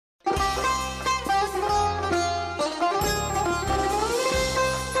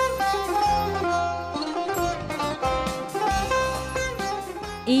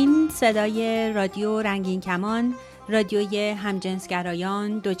صدای رادیو رنگین کمان، رادیوی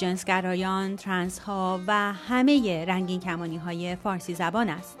همجنسگرایان، دوجنسگرایان، ترنس ها و همه رنگین کمانی های فارسی زبان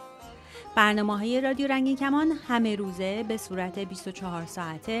است. برنامه های رادیو رنگین کمان همه روزه به صورت 24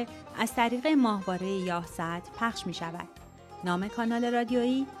 ساعته از طریق ماهواره یاهصد پخش می شود. نام کانال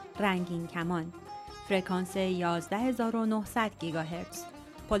رادیویی رنگین کمان، فرکانس 11900 گیگاهرتز،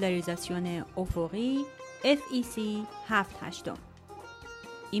 پولاریزاسیون افقی FEC 7/8.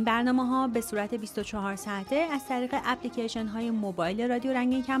 این برنامه ها به صورت 24 ساعته از طریق اپلیکیشن های موبایل رادیو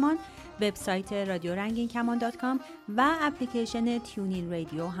رنگین کمان، وبسایت رادیو رنگین کمان.com و اپلیکیشن تیونین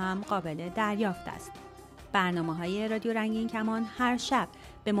رادیو هم قابل دریافت است. برنامه های رادیو رنگین کمان هر شب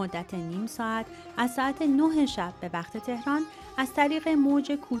به مدت نیم ساعت از ساعت 9 شب به وقت تهران از طریق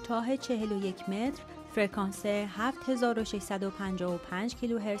موج کوتاه 41 متر فرکانس 7655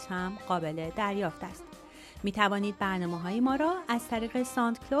 کیلوهرتز هم قابل دریافت است. می توانید برنامه‌های ما را از طریق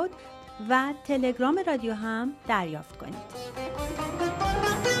ساوند کلود و تلگرام رادیو هم دریافت کنید.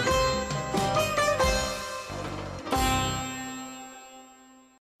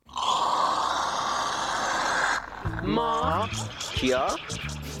 ما کیا؟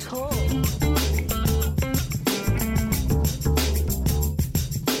 تو.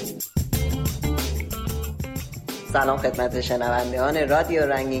 سلام خدمت شنوندگان رادیو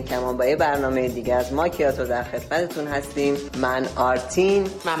رنگین کمان، با یه برنامه دیگه از ما کیا تو در خدمتتون هستیم. من آرتین،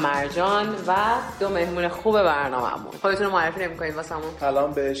 من مرجان و دو مهمون خوب برنامه‌مون. خودتون رو معرفی نمی‌کنید واسمون؟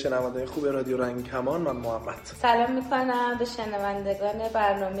 سلام به شنوندگان خوب رادیو رنگین کمان، من محمد. سلام می‌کنم به شنوندگان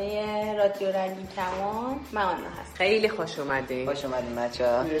برنامه رادیو رنگین کمان، من آنا هستم. خیلی خوش اومدین.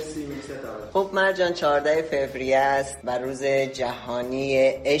 مرسی. خب مرجان، 14 فوریه است و روز جهانی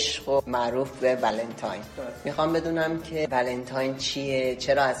عشق و معروف به ولنتاین. میخوام بدونم که ولنتاین چیه،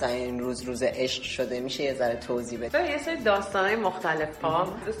 چرا اصلا این روز عشق شده، میشه یه ذره توضیح بدید؟ یه سری داستانای مختلف ها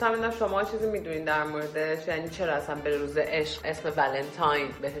دوستم بدونم شما چیزی میدونین در موردش، یعنی چرا اصلا به روز عشق اسم ولنتاین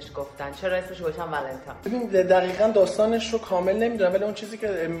بهش گفتن، چرا اسمش گذاشتن ولنتاین؟ ببین دقیقاً داستانش رو کامل نمیدونم، ولی اون چیزی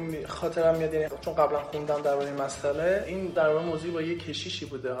که خاطرم میاد، یعنی چون قبلا خوندم درباره این مسئله، این درباره موضوع با یه کشیشی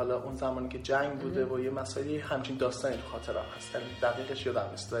بوده، حالا اون زمانی که جنگ بوده و یه مسئله همچین داستانی تو خاطرم هست، یعنی دقیقش یادم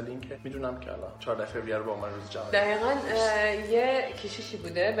نیست، ولی اینکه میدونم که حالا 14 فوریه رو با من روز جهانی. دقیقاً یه کشیشی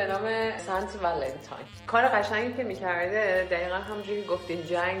بوده به نام سنت ولنتاین. کار قشنگی که می‌کرده دقیقاً همونجوری که گفتین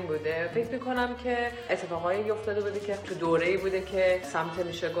جنگ بوده. فکر می‌کنم که اتفاقایی افتاده بوده که تو دوره‌ای بوده که سمت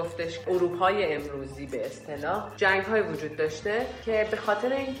میشه گفتش اروپای امروزی به اصطلاح جنگ‌های وجود داشته که به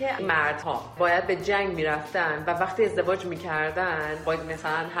خاطر اینکه مردها باید به جنگ می‌رفتن و وقتی ازدواج می‌کردن باید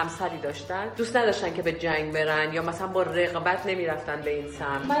مثلا همسری داشتن، دوست نداشتن که به جنگ برن یا مثلا با رغبت نمی‌رفتن به این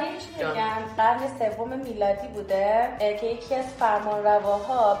سمت. من یه چیزی بگم، قرن سوم میلادی بوده که یکی از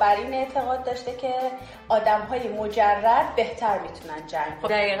فرمانرواها بر این اعتقاد داشته که آدم‌های مجرد بهتر میتونن جنگ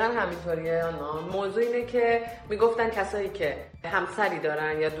کنن. دقیقاً همینطوریه آنا. موضوع اینه که میگفتن کسایی که همسری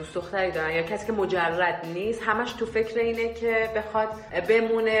دارن یا دوست دختری دارن یا کسی که مجرد نیست، همش تو فکر اینه که بخواد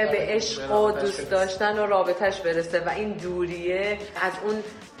بمونه به عشق و دوست داشتن و رابطه‌اش برسه و این دوریه از اون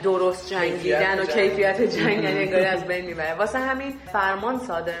درست جنگیدن و کیفیت جنگ یعنی انگاری از بین میبره. واسه همین فرمان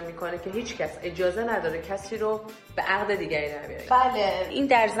صادر میکنه که هیچ کس اجازه نداره کسی رو به عقد دیگری در بیاره. بله، این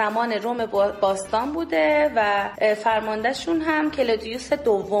در زمان روم باستان بوده و فرماندهشون هم کلودیوس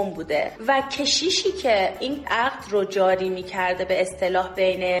دوم بوده و کشیشی که این عقد رو جاری میکرده به اصطلاح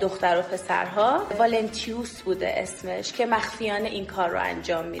بین دختر و پسرها والنتیوس بوده اسمش، که مخفیانه این کار رو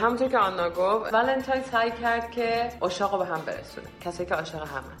انجام میده. همونطور که آنا گفت ولنتاین سعی کرد که عاشقا به هم برسونه، کسایی که عاشق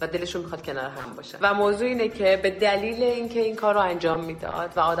هم و دلشون میخواد کنار هم باشه و موضوع اینه که به دلیل اینکه این کار رو انجام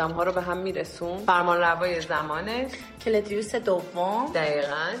میداد و آدم‌ها رو به هم میرسون، فرمانروای زمانش کلودیوس دوم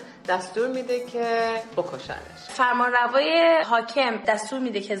دقیقاً دستور میده که بکشنش. فرمانروای حاکم دستور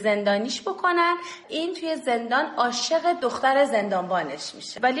میده که زندانیش بکنن. این توی زندان عاشق دختر زندانبانش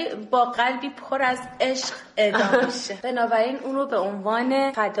میشه ولی با قلبی پر از عشق اعدام میشه. بنابراین اون رو به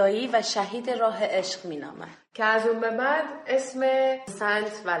عنوان فدایی و شهید راه عشق مینامن که از اون به بعد اسم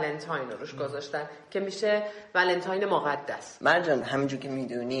سنت ولنتاین رو روش گذاشتن که میشه ولنتاین مقدس. مرجان، همونجور که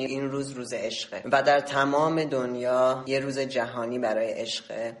میدونی این روز عشقه و در تمام دنیا یه روز جهانی برای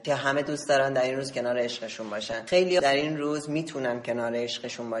عشقه که همه دوست دارن در این روز کنار عشقشون باشن. خیلی در این روز میتونن کنار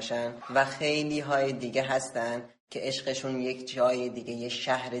عشقشون باشن و خیلی های دیگه هستن که عشقشون یک جای دیگه، یه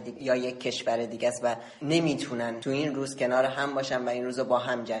شهر دیگه یا یک کشور دیگه است و نمیتونن تو این روز کنار هم باشن و این روز رو با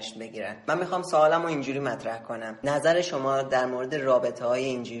هم جشن بگیرن. من میخوام سوالمو اینجوری مطرح کنم. نظر شما در مورد رابطه‌های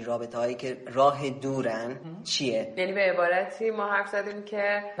اینجوری، رابطه‌هایی که راه دورن چیه؟ یعنی به عبارتی ما حرف زدیم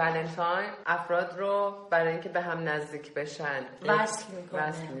که ولنتاین افراد رو برای اینکه به هم نزدیک بشن وصل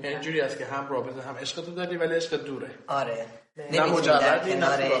میکنه. اینجوری است که هم رابطه هم عشق تو داری ولی عشق دوره. آره. نمیتونی در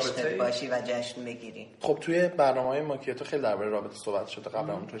کنار عشق باشی و جشن بگیری. خب توی برنامه‌های ما که تو خیلی درباره رابطه صحبت شده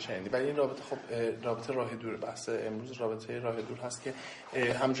قبلا اون تو شنیدی، ولی این رابطه خب رابطه راه دور، بحث امروز رابطه راه دور هست که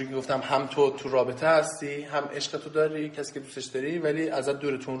همونجوری که گفتم هم تو رابطه هستی، هم عشق تو داری، کسی که دوستش داری، ولی ازت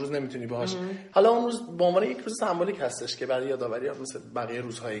دوره، تو اون روز نمیتونی باهاش. حالا اون روز به عنوان یک روز سمبولیک هستش که برای یادآوری مثل بقیه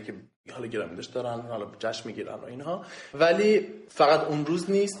روزهایی که حالا گرامش دارن، حالا جشن میگیرن و اینها، ولی فقط اون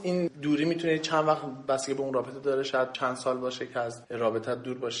روز نیست. این دوری میتونه چند وقت بستگی به اون رابطه داره، شاید چند سال باشه که از رابطه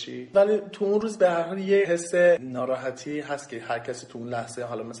دور باشی، ولی تو اون روز به هر حال یه حس ناراحتی هست که هر کسی تو اون لحظه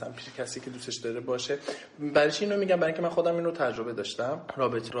حالا مثلا پیش کسی که دوستش داره باشه. برای اینو میگم برای اینکه من خودم اینو تجربه داشتم،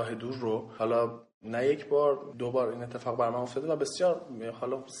 رابطه راه دور رو، حالا نه یک بار دو بار این اتفاق بر من افتاده و بسیار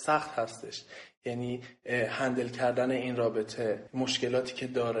حالا سخت هستش. یعنی هندل کردن این رابطه، مشکلاتی که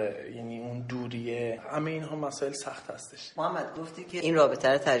داره، یعنی اون دوریه، همه اینها مسائل سخت هستش. محمد گفتی که این رابطه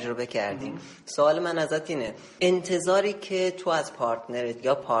رو تجربه کردیم. سوال من ازت اینه، انتظاری که تو از پارتنرت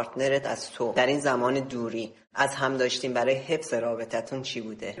یا پارتنرت از تو در این زمان دوری از هم داشتیم برای حفظ رابطتون چی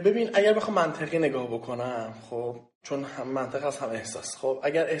بوده؟ ببین اگر بخوام منطقی نگاه بکنم، خب چون هم منطق از هم احساس، خب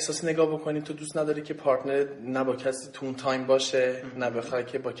اگر احساسی نگاه بکنی، تو دوست نداری که پارتنر نه با کسی تو اون تایم باشه، نه بخوای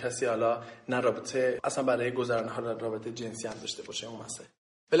که با کسی حالا نه رابطه اصلا برای گذران حالا رابطه جنسی هم داشته باشه اون مسئله.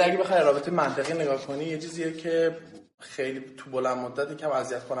 ولی اگه بخوای رابطه منطقی نگاه کنی، یه چیزیه که خیلی تو بلند مدت یکم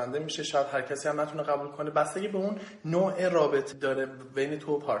اذیت کننده میشه، شاید هر کسی هم نتونه قبول کنه، بستگی به اون نوع رابطه داره بین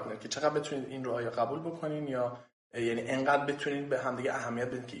تو و پارتنر که چقدر بتونید این رو آیا قبول بکنین، یا یعنی انقدر بتونین به همدیگه اهمیت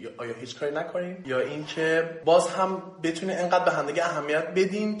بدین که آیا هیچ کاری نکنین، یا اینکه باز هم بتونین انقدر به همدیگه اهمیت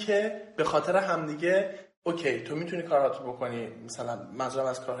بدین که به خاطر همدیگه اوکی تو میتونی کارهاتو بکنی، مثلا منظورم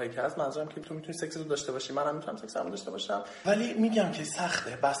از کارهایی که هست، منظورم که تو میتونی سکس رو داشته باشی، منم میتونم سکس رو داشته باشم. ولی میگم که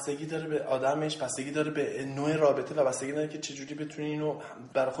سخته، بستگی داره به آدمش، بستگی داره به نوع رابطه و بستگی داره که چجوری بتونین اینو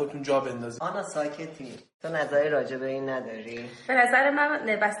برای خودتون جا بندازید. آنا ساکتی، تو نظری راجع به این نداری؟ به نظر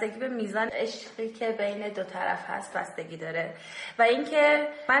من بستگی به میزان عشقی که بین دو طرف هست بستگی داره، و اینکه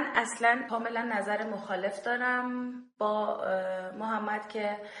من اصلا کاملا نظر مخالف دارم با محمد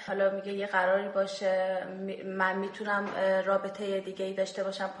که حالا میگه یه قراری باشه، من میتونم رابطه دیگه ای داشته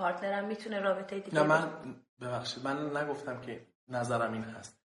باشم، پارتنرم میتونه رابطه دیگه. نه من ببخشید، من نگفتم که نظرم این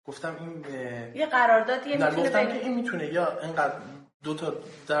هست، گفتم این یه قراردادیه، میتونه گفتم که این میتونه یا اینقدر دو تا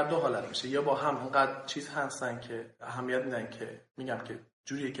در دو حالت میشه، یا با هم اینقدر چیز هستن که اهمیت میدن که میگم که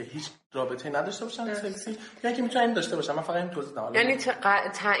جوریه که هیچ رابطه‌ای نداشته باشن سکسی، یا که میتونن این داشته باشن. من فقط این توضیح دادم. یعنی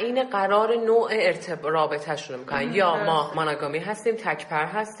تعیین قرار نوع رابطه‌شون میکنن، یا ما مونوگامی هستیم، تک‌پر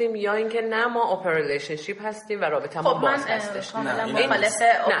هستیم، یا اینکه نه ما اوپن ریلیشنشیپ هستیم و رابطه ما باز هستش. نه مخالف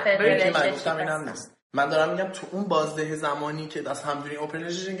اوپن ریلیشنشیپ. من دارم میگم تو اون بازده زمانی که از همدوری اوپن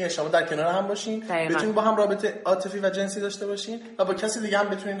ریلیشنشیپ که شما در کنار هم باشین، بتونین با هم رابطه عاطفی و جنسی داشته باشین و با کسی دیگه هم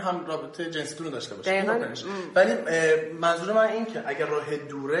بتونین هم رابطه جنسیتون رو داشته باشین. ولی منظور من این که اگر راه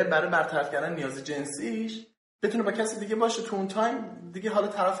دوره برای برطرف کردن نیاز جنسیش بتونه با کسی دیگه باشه تو اون تایم دیگه، حالا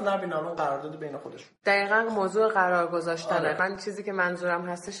طرف نبینه، حالا قرارداد بین خودشون. دقیقاً موضوع قرار گذاشتنه. من چیزی که منظورم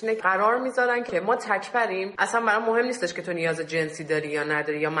هستش اینه قرار میذارن که ما تکبریم، اصلا برام مهم نیستش که تو نیاز جنسی داری یا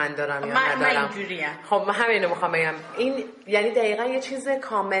نداری، یا من دارم یا ندارم. من اینجوریم. خب همینو میخوام بگم، این یعنی دقیقاً یه چیز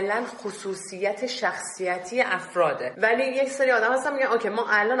کاملا خصوصیت شخصیتی افراده. ولی یک سری آدم هستن میگن اوکی ما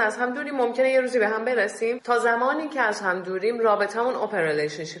الان از هم دوریم، ممکنه یه روزی به هم برسیم. تا زمانی که از هم دوریم رابطمون اوپن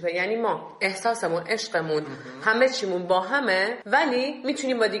ریلیشنشیپه، یعنی ما احساسمون، عشقمون، همه چیمون با همه، ولی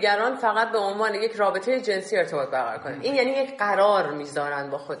میتونیم با دیگران فقط به عنوان یک رابطه جنسی ارتباط برقرار کنیم. این یعنی یک قرار میذارن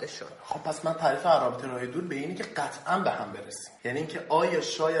با خودشون. خب پس من تعریف رابطه راه دور به اینی که قطعا به هم برسیم، یعنی اینکه آیا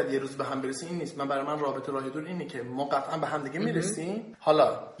شاید یه روز به هم برسیم این نیست. من برای من رابطه راه دور اینه که ما قطعا به هم دیگه میرسیم،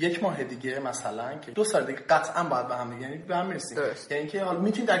 حالا یک ماه دیگه مثلا که 2 سال دیگه قطعا باید به هم دیگه، یعنی به هم میرسیم، یعنی که حالا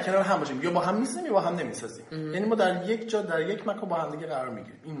میتونیم در کنار هم باشیم، یا با هم میسازیم یا با هم نمیسازیم، یعنی ما در یک جا در یک مکان با هم دیگه قرار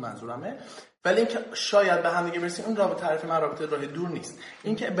میگیریم. این منظورمه. ولی اینکه شاید به هم دیگه برسیم اون رابطه تعریف من رابطه راه دور نیست.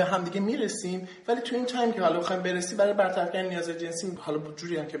 اینکه به هم دیگه میرسیم ولی تو این تایم که حالا بخوایم برسیم برای برطرف کردن نیاز جنسی، حالا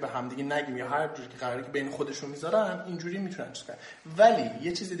جوری هم که به هم دیگه نگیم یا هر جوری که قراره که بین خودشون میذارن اینجوری میتونن چیکار. ولی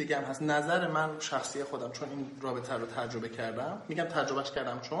یه چیز دیگه هم هست، نظر من شخصی خودم، چون این رابطه رو تجربه کردم، میگم تجربهش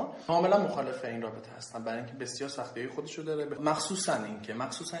کردم چون کاملا مخالف این رابطه هستم، برای اینکه بسیار سختی‌های خودش رو داره، مخصوصا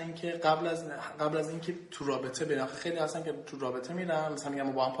اینکه قبل از اینکه تو رابطه برن، خیلی هستن که تو رابطه میرن مثلا میگم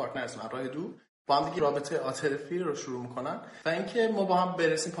ما با هم پارتنر هستیم، راه دور با هم دیگه رابطه عاطفی رو شروع میکنن و اینکه ما با هم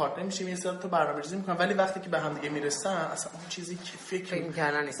برسیم پارتنر میشیم، یه سری تو برنامه‌ریزی میکنن، ولی وقتی که به هم دیگه میرسن اصلا اون چیزی که فکر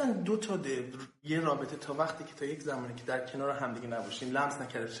میکنن اصلا دو تا یه رابطه تا وقتی که تا یک زمانی که در کنار هم دیگه نباشین، لمس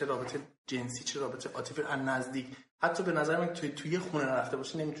نکرده، چه رابطه جنسی چه رابطه عاطفی از نزدیک، حتی به نظر من توی خونه نرفته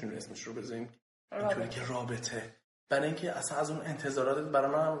باشین نمیتونین اسمش رو بذارین اینطوری که رابطه. برای اینکه اصلا از اون انتظارات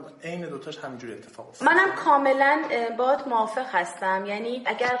برای من عین دوتاش همینجوری اتفاق افتاد. منم کاملا باهات موافق هستم. یعنی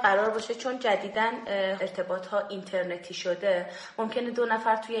اگر قرار باشه، چون جدیداً ارتباط ها اینترنتی شده، ممکنه دو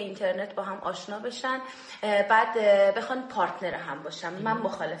نفر توی اینترنت با هم آشنا بشن، بعد بخوان پارتنر هم باشن. من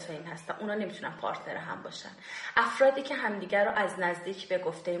مخالف این هستم. اونا نمیتونن پارتنر هم باشن. افرادی که همدیگر رو از نزدیک به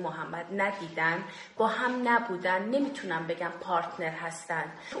گفته محمد ندیدن، با هم نبودن، نمیتونن بگن پارتنر هستن.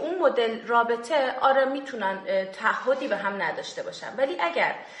 تو اون مدل رابطه آره میتونن تعهدی به هم نداشته باشن، ولی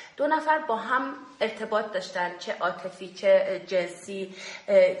اگر دو نفر با هم ارتباط داشتن، چه عاطفی چه جنسی،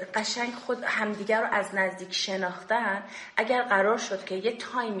 قشنگ خود همدیگر رو از نزدیک شناختن، اگر قرار شد که یه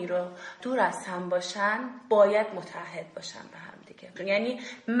تایمی رو دور از هم باشن، باید متعهد باشن به هم دیگه. یعنی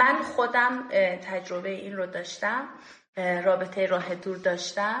من خودم تجربه این رو داشتم، رابطه راه دور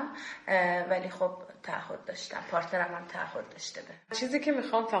داشتم، ولی خب تعهد داشتم، پارتنرم هم تعهد داشته. به چیزی که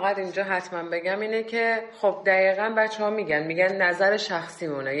میخوام فقط اینجا حتما بگم اینه که خب دقیقاً بچه‌ها میگن نظر شخصی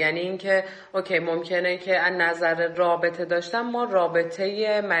مونه. یعنی اینکه اوکی ممکنه که از نظر رابطه داشتن ما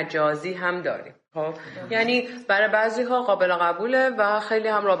رابطه مجازی هم داریم. خب یعنی برای بعضی ها قابل قبوله و خیلی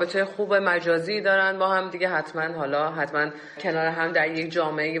هم رابطه خوب مجازی دارن با هم دیگه، حتما کنار هم در یک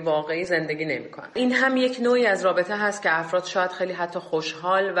جامعه واقعی زندگی نمی‌کنن. این هم یک نوعی از رابطه هست که افراد شاید خیلی حتی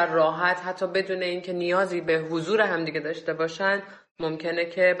خوشحال و راحت، حتی بدون اینکه نیازی به حضور هم دیگه داشته باشن، ممکنه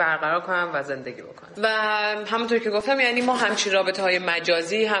که برقرار کنن و زندگی بکنن. و همونطور که گفتم یعنی ما همچین رابطه های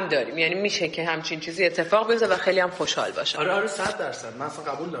مجازی هم داریم. یعنی میشه که همچین چیزی اتفاق بیفته و خیلی هم خوشحال باشن. آره 100% من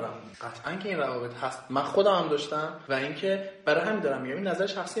اصلا قبول دارم قطعا که این روابط هست. من خودم هم داشتم و اینکه برای همین دارم میگم، این نظر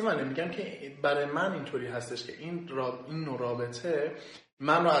شخصی منه، میگم که برای من اینطوری هستش که این نوع رابطه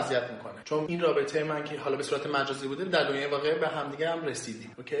من رو اذیت میکنه، چون این رابطه من که حالا به صورت مجازی بوده در دنیای واقعی به همدیگه هم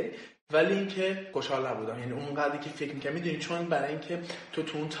رسیدیم، اوکی، ولی اینکه خوشحال نبودم. یعنی اونقدری که فکر می‌کردم، میدونی، چون برای اینکه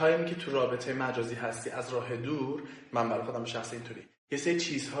تو اون تایمی که تو رابطه مجازی هستی از راه دور، من برای خودم به شخص اینطوری یه سری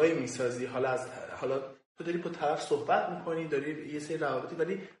چیزهایی میسازی، حالا تو داری با طرف صحبت میکنی، داری یه سری روابطی،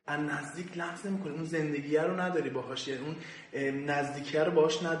 ولی از نزدیک لمس نمیکنی، اون زندگیه رو نداری باهاش، یعنی اون نزدیکیه رو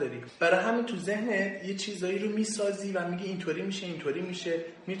باهاش نداری. برای همین تو ذهنت یه چیزایی رو میسازی و میگی اینطوری میشه،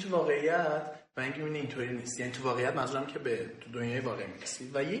 میری تو واقعیت و اینکه میبینی اینطوری نیست. یعنی تو واقعیت منظورم که به تو دنیای واقعی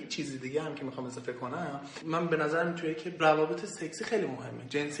میرسی. و یک چیز دیگه هم که میخوام اضافه کنم، من به نظرم اینطوریه که روابط سکسی خیلی مهمه،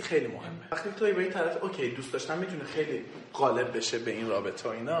 جنسی خیلی مهمه. وقتی تو با یه طرف اوکی دوست داشتن میتونه خیلی غالب بشه به این رابطه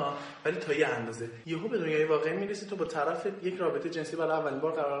و اینا، ولی تا یه اندازه یهو به دنیای واقعی میرسی، تو با طرف یک رابطه جنسی برای اولین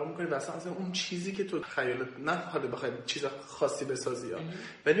بار قرار میکنی و اصلا اون چیزی که تو خیالت نه حالا بخوای چیز خاصی بسازی،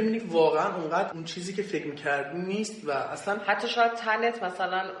 ولی میبینی واقعا اونقدر اون چیزی که فکر می‌کردی نیست و اصلا حتی شاید تنت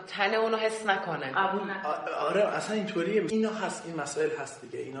مثلا تن اونو حس نکنه. آره اصلا اینطوریه. اینا هست، این مسائل هست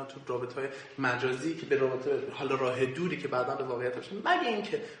دیگه. اینا تو رابطه‌های مجازی که به رابطه حالا راه دوری که بعداً به واقعیت میشه، مگه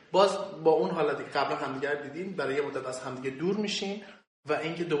اینکه باز با اون حالتی که قبلا همدیگه دیدین برای یه مدت از همدیگه دور میشین و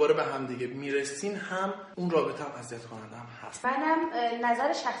اینکه دوباره به هم دیگه میرسین، هم اون رابطه هم اذیت کننده هم هست. منم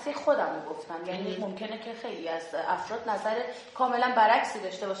نظر شخصی خودم رو گفتم. یعنی ممکنه که خیلی از افراد نظر کاملا برعکسی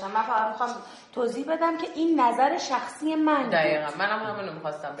داشته باشن. من فقط میخوام توضیح بدم که این نظر شخصی من. دقیقاً منم همونو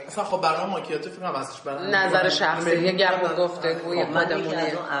می‌خواستم بگم. اصلا خب برنامه ماکیاتو فکر کنم ازش نظر شخصی یه گپ گفتگوی خودمونه. من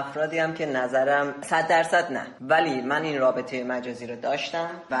از اون افرادی ام که نظرم 100% نه، ولی من این رابطه مجازی رو داشتم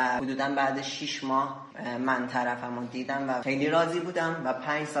و حدوداً بعد 6 ماه من طرفمو دیدم و خیلی راضی بودم و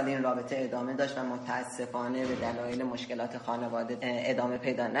 5 سال این رابطه ادامه داشت و متاسفانه به دلایل مشکلات خانواده ادامه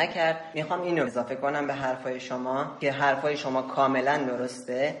پیدا نکرد. میخوام اینو اضافه کنم به حرفای شما که حرفای شما کاملا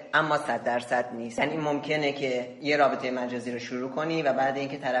درسته، اما 100% نیست. یعنی ممکنه که یه رابطه مجازی رو شروع کنی و بعد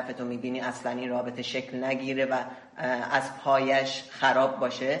اینکه طرفتو میبینی اصلا این رابطه شکل نگیره و از پایش خراب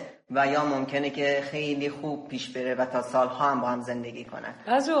باشه، و یا ممکنه که خیلی خوب پیش بره و تا سالها هم با هم زندگی کنن.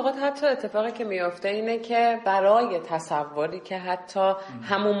 بعضی اوقات حتی اتفاقی که میفته اینه که برای تصوری که حتی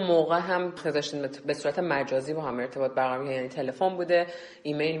همون موقع هم داشتین به صورت مجازی با هم ارتباط برقرار، یعنی تلفن بوده،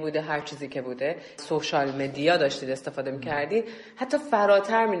 ایمیل بوده، هر چیزی که بوده، سوشال مدیا داشتید استفاده می‌کردید، حتی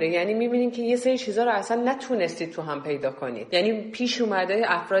فراتر میره. یعنی می‌بینین که یه سری چیزا رو اصلا نتونستید تو هم پیدا کنید. یعنی پیش اومده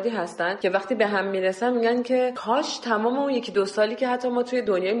افرادی هستن که وقتی به هم میرسن میگن که کاش تمام اون 1-2 سالی که حتی ما توی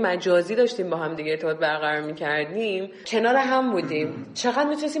دنیای مجازی داشتیم با هم دیگه ارتباط برقرار می‌کردیم کنار هم بودیم، چقدر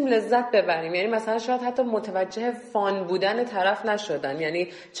میتونستیم لذت ببریم. یعنی مثلا شاید حتی متوجه فان بودن طرف نشدن، یعنی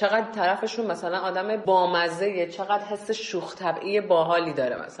چقدر طرفشون مثلا آدم بامزه، چقدر حس شوخ طبعی باحالی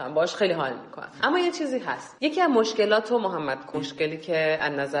داره، مثلا باهاش خیلی حال میکنن. اما یه چیزی هست، یکی از مشکلات محمد، مشکلی که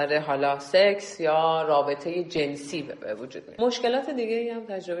از نظر حالا سکس یا رابطه جنسی به وجود میاد، مشکلات دیگه‌ای هم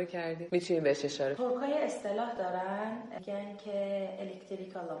تجربه کردید؟ میتونید بهش اشاره کنید؟ ترکای اصطلاح دارن میگن که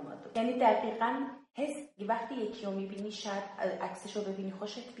الکتریکال میاد. یعنی دقیقاً حس وقتی یکی رو میبینی، شاید عکسش رو ببینی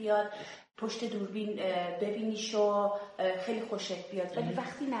خوشت بیاد، پشت دوربین ببینیش و خیلی خوشت بیاد، ولی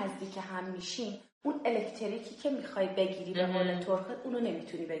وقتی نزدیک هم میشین اون الکتریکی که میخوای بگیری به قول ترک اونو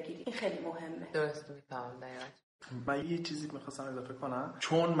نمیتونی بگیری. این خیلی مهمه. درست میفهمم. دقیقاً من یه چیزی میخواستم اضافه کنم،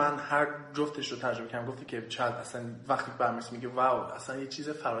 چون من هر جفتش رو تجربه کردم. گفتی که شاید اصلا وقتی برمی‌رسی میگه واو اصلا یه چیز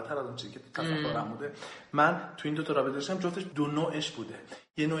فراتر از اون چیزی که تصورم بوده. من تو این دو تا رابطه داشتم، جفتش دو نوعش بوده.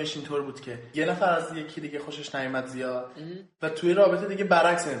 یه نوعش اینطور بود که یه نفر از یکی دیگه خوشش نیامد زیاد و توی رابطه دیگه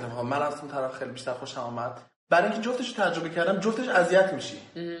برعکس این اتفاق، من از اون طرف خیلی بیشتر خوشم اومد. برای اینکه جفتش رو تجربه کردم، جفتش اذیت میشی.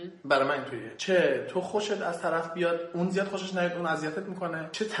 برای من اینطوریه، چه تو خوشت از طرف بیاد اون زیاد خوشش نیاد اون اذیتت میکنه،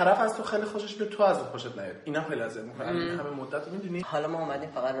 چه طرف از تو خیلی خوشش بیاد تو از اون خوشت نیاد اینا خیلی اذیت میکنه. همه مدت میدونی. حالا ما اومدیم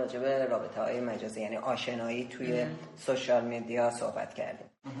فقط راجع به رابطه‌های مجازی یعنی آشنایی توی سوشال میدیا صحبت کردیم.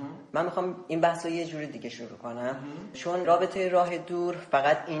 من میخوام این بحث رو یه جوری دیگه شروع کنم، چون رابطه راه دور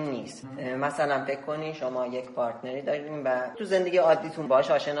فقط این نیست. مثلا فکر کنی شما یک پارتنری دارین و تو زندگی عادیتون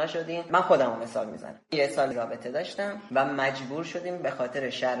باهاش آشنا شدین. من خودم رو مثال میزنم، یه سال رابطه داشتم و مجبور شدیم به خاطر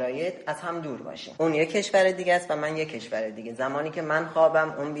شرایط از هم دور باشیم. اون یک کشور دیگه است و من یک کشور دیگه. زمانی که من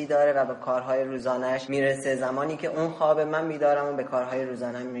خوابم اون بیداره و به کارهای روزانه‌اش میرسه، زمانی که اون خوابه من بیدارم و به کارهای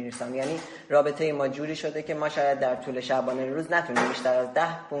روزانه‌ام میرسم. یعنی رابطه ما جوری شده که ما شاید در طول شبانه روز نتونیم بیشتر از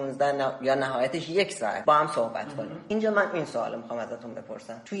 10-15 یا نهایتش 1 ساعت با هم صحبت کنیم. اینجا من این سوالو میخوام ازتون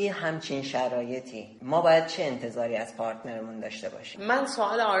بپرسم، توی همچین شرایطی ما باید چه انتظاری از پارتنرمون داشته باشیم؟ من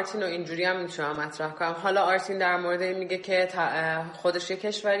سوال آرتین رو اینجوری هم میتونم مطرح کنم. حالا آرتین در مورد این میگه که خودش یک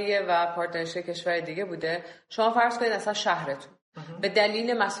کشوریه و پارتنرش یک کشور دیگه بوده. شما فرض کنید اصلا شهرتون به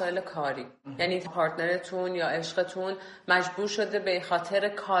دلیل مسائل کاری، یعنی پارتنرتون یا عشقتون مجبور شده به خاطر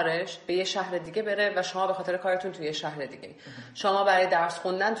کارش به یه شهر دیگه بره و شما به خاطر کارتون توی شهر دیگه. شما برای درس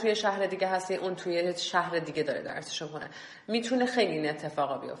خوندن توی شهر دیگه هستی، اون توی شهر دیگه داره درسشو می‌خونه. میتونه خیلی این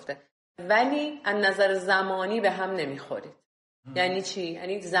اتفاقا بیفته، ولی از نظر زمانی به هم نمیخورید. یعنی چی؟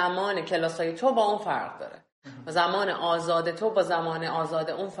 یعنی زمان کلاسای تو با اون فرق داره و زمان آزاد تو با زمان آزاد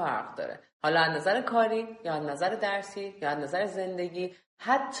اون فرق داره. حالا از نظر کاری یا از نظر درسی یا از نظر زندگی،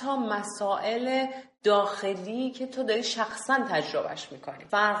 حتی مسائل داخلی که تو داری شخصا تجربهش میکنی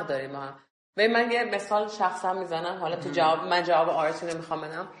فرق داری ما هم. من یه مثال شخصا میزنم، حالا تو من جواب آرتین رو میخوام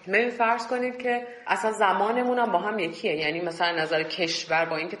بدم. فرض کنید که اصلا زمانمون هم با هم یکیه، یعنی مثلا نظر کشور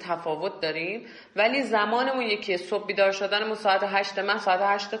با اینکه تفاوت داریم ولی زمانمون یکیه. صبح بیدار شدنمون ساعت 8 من، ساعت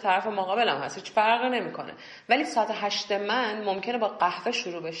 8 طرف مقابلم هست، هیچ فرقی نمیکنه. ولی ساعت 8 من ممکنه با قهوه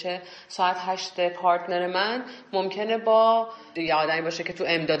شروع بشه، ساعت 8 پارتنر من ممکنه با یه آدمی باشه که تو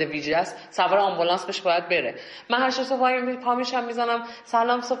امداد ویژه است، سوار آمبولانس بشه باید بره. من 8 صبح پا میشم میزنم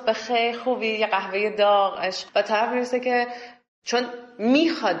سلام صبح بخیر خوبی، یه قهوه داغش، و طرف میرسه که چون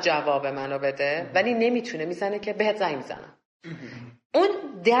میخواد جواب منو بده ولی نمیتونه، میزنه که بهت زنگ میزنم. اون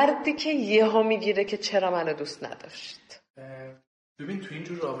دردی که یهو میگیره که چرا منو دوست نداشت. ببین تو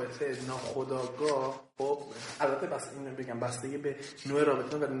اینجور رابطه ناخودآگاه، خب البته بس اینو بگم بستگی به نوع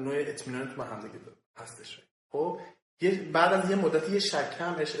رابطه و نوع اطمینان تو هم دیگه هستش. خب بعد از یه مدتی یه شک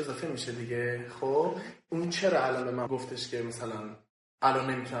هم بهش اضافه میشه دیگه. خب اون چرا الان به من گفتش که مثلا الان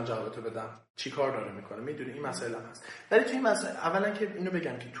نمیتونم جوابتو بدم، چی کار داره میکنه، میدونی این مسائل هم هست. ولی تو این مسائل اولا که اینو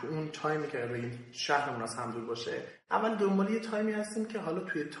بگم که تو اون تایمی که روی شهرمون از هم دور باشه، اول دنبال یه تایمی هستیم که حالا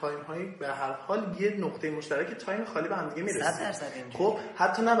توی تایم های به هر حال یه نقطه مشترک تایم خالی به هم دیگه میرسیم. خب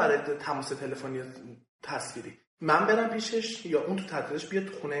حتی نه برای تماس تلفنی تصویری، من برم پیشش یا اون تو تعطیلش بیاد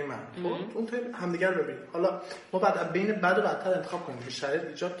خونه من، خب اون تایم همدیگه رو ببینیم. حالا ما بعد بین بد و بدتر انتخاب کنیم که شاید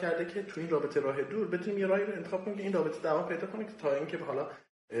ایجاد کرده که تو این رابطه راه دور بتونیم یه راهی رو انتخاب کنیم که این رابطه دوام پیدا کنه که تا اینکه حالا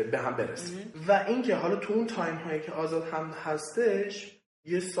به هم برسیم. و اینکه حالا تو اون تایم هایی که آزاد هم هستش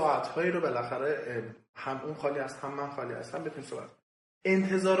یه ساعت هایی رو بالاخره هم اون خالی است هم من خالی هستم بتونیم صحبت کنیم.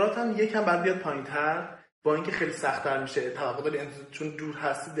 انتظاراتم یکم بعد بیاد پایین‌تر، با اینکه خیلی سخت‌تر میشه توقع داری چون دور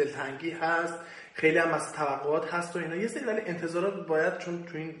هستی، دلتنگی هست، خیلی هم از توقعات هست و اینا یه سری، ولی انتظارات باید چون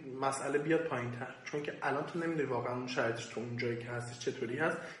تو این مسئله بیاد پایین‌تر، چون که الان تو نمیدونی واقعا اون شرایطش تو اون جایی که هستی چطوری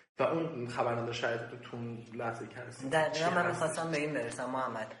هست و اون خبر نداره شرایط تو اون لحظه که هستی. دقیقاً من می‌خواستم به این برسم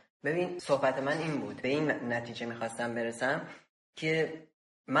محمد. ببین صحبت من این بود، به این نتیجه می‌خواستم برسم که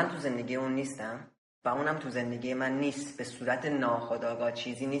من تو زندگی اون نیستم و اونم تو زندگی من نیست. به صورت ناخودآگاه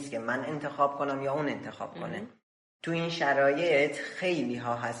چیزی نیست که من انتخاب کنم یا اون انتخاب کنه. تو این شرایط خیلی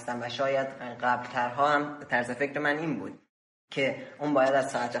ها هستم و شاید قبلترها هم طرز فکر من این بود که اون باید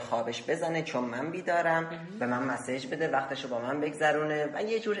از ساعت خوابش بزنه چون من بیدارم، به من مسیج بده، وقتشو با من بگذرونه و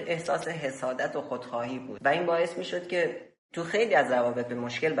یه جور احساس حسادت و خودخواهی بود و این باعث میشد که تو خیلی از روابط به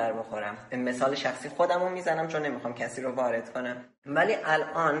مشکل بر بخورم. مثال شخصی خودمو میزنم چون نمیخوام کسی رو وارد کنم، ولی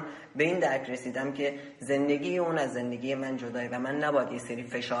الان به این درک رسیدم که زندگی اون از زندگی من جداه و من نباید یه سری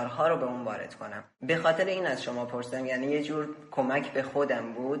فشارها رو به اون وارد کنم. به خاطر این از شما پرسیدم، یعنی یه جور کمک به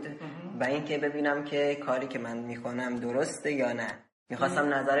خودم بود و اینکه ببینم که کاری که من میکنم درسته یا نه.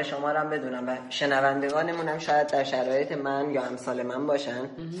 میخواستم نظر شما رو هم بدونم و شنوندگانمون هم شاید در شرایط من یا امثال من باشن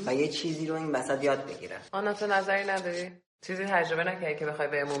و یه چیزی رو این وسط یاد بگیرن. آنا تو نظری نداری؟ چیزی تجربه نکردی که بخوای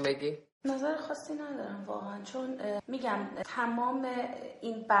بهمون بگی؟ نظر خاصی ندارم واقعا، چون میگم تمام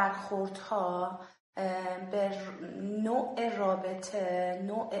این برخوردها به نوع رابطه،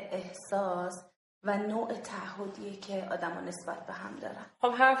 نوع احساس و نوع تعهدیه که آدم‌ها نسبت به هم دارن.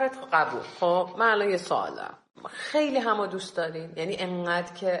 خب حرفت قبول. خب من الان یه سوال دارم. خیلی همو دوست دارین؟ یعنی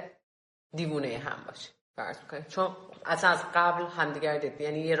انقدر که دیوونه هم باشین فرض میکنید، چون اصلا از قبل همدیگر دید،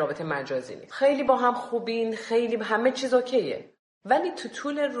 یعنی یه رابطه مجازی نیست، خیلی با هم خوبین، خیلی همه چیز اوکیه، ولی تو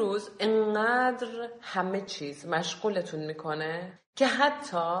طول روز انقدر همه چیز مشغولتون میکنه که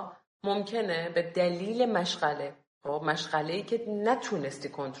حتی ممکنه به دلیل مشغله، خب مشغله‌ای که نتونستی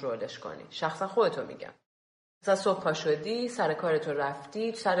کنترلش کنی، شخصا خودتو میگم، مثلا صبح پا شدی، سر کارتو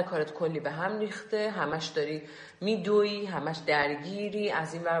رفتی، سر کارت کلی به هم ریخته، همش داری میدوی، همش درگیری،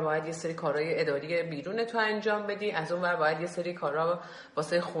 از این ور باید یه سری کارهای اداری بیرون تو انجام بدی، از اون ور باید یه سری کارا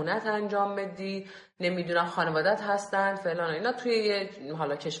واسه خونت انجام بدی، نمیدونم خانوادت هستن فلان اینا، توی یه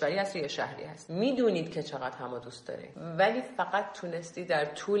حالا کشوری هست یه شهری هست، میدونید که چقدر همو دوست داری، ولی فقط تونستی در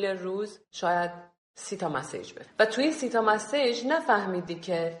طول روز شاید 30 تا مسیج بده و توی 30 تا مسیج نفهمیدی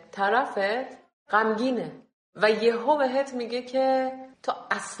که طرفت غمگینه و یهو بهت میگه که تو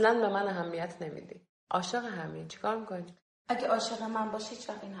اصلا به من اهمیت نمیدی، عاشق همین، چیکار میکنی؟ اگه عاشق من باشه هیچ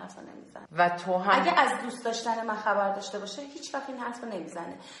وقت این حرفو نمیزنه و تو هم اگه از دوست داشتن من خبر داشته باشه هیچ وقت این حرفو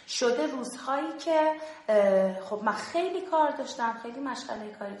نمیزنه. شده روزهایی که خب من خیلی کار داشتم، خیلی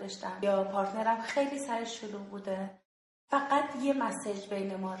مشغله کاری داشتم، یا پارتنرم خیلی سرش شلوغ بوده، فقط یه مسیج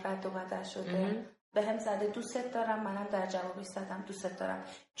بین ما رد و بدل شده، به هم زده دوست دارم، منم در جوابش زدم دوست دارم،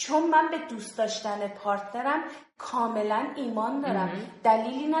 چون من به دوست داشتن پارتنرم کاملا ایمان دارم.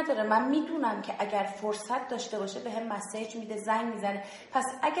 دلیلی نداره، من میدونم که اگر فرصت داشته باشه به هم مسیج میده، زنگ میزنه، پس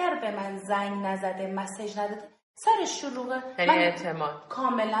اگر به من زنگ نزده، مسیج نداده، سرش شلوغه. یعنی اعتماد،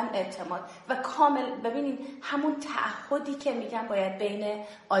 کاملا اعتماد و کامل. ببینید همون تعهدی که میگن باید بین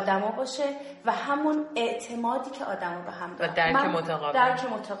آدما باشه و همون اعتمادی که آدما به هم دارن و درک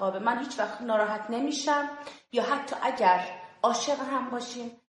متقابل. من هیچ وقت ناراحت نمیشم، یا حتی اگر عاشق هم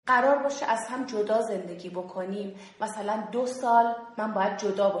باشیم قرار باشه از هم جدا زندگی بکنیم، مثلا 2 سال من باید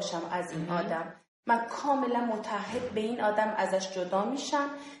جدا باشم از این آدم، من کاملا متحد به این آدم ازش جدا میشم،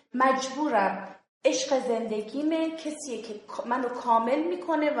 مجبورم. عشق زندگیمه، کسیه که منو کامل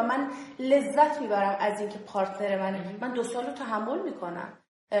میکنه و من لذت میبرم از اینکه پارتنر منه. من 2 سال رو تحمل میکنم،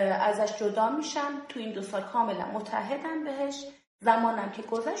 ازش جدا میشم، تو این 2 سال کاملا متحدم بهش، زمانم که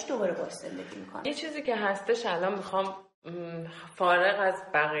گذشت دوباره باش زندگی میکنم. یه چیزی که هستش الان میخوام فارغ از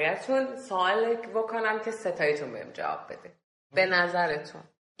بقیه‌تون سوال بکنم که ستاییتون بهم جواب بده. به نظرتون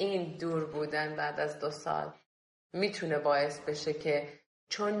این دور بودن بعد از 2 سال میتونه باعث بشه که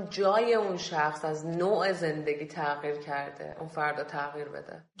چون جای اون شخص از نوع زندگی تغییر کرده اون فردا تغییر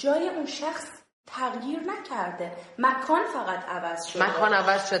بده؟ جای اون شخص تغییر نکرده، مکان فقط عوض شده. مکان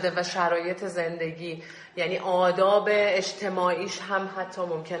عوض شده و شرایط زندگی، یعنی آداب اجتماعیش هم حتی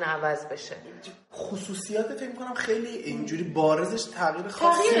ممکنه عوض بشه. خصوصیات فکر می‌کنم خیلی اینجوری بارزش تغییر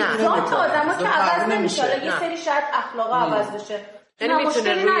خاصی نمی‌کنه. ذات آدم‌ها که عوض نمیشه. یه سری شاید اخلاق عوض بشه. یعنی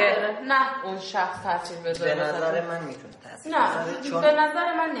میتونه روی نه اون شخص تاثیر بذاره. به نظر من میتونه تاثیر بذاره. به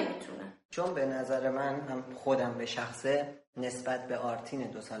نظر من نمیتونه. چون به نظر من هم خودم به شخصه نسبت به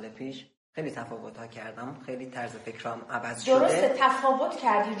آرتین 2 سال پیش خیلی تفاوت‌ها کردم، خیلی طرز فکرام عوض شده. درسته، تفاوت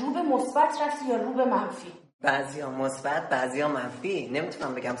کردی، رو به مثبت رفتی یا رو به منفی؟ بعضیا مثبت، بعضیا منفی.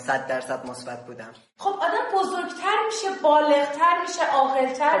 نمیتونم بگم 100% مثبت بودم. خب آدم بزرگتر میشه، بالغتر میشه،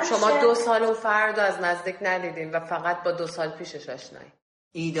 عاقل‌تر میشه. خب شما 2 سال اون فرد رو از نزدیک ندیدین و فقط با 2 سال پیشش آشنایی.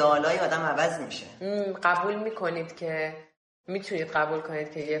 ایدئالای آدم عوض میشه. قبول میکنید که میتونید قبول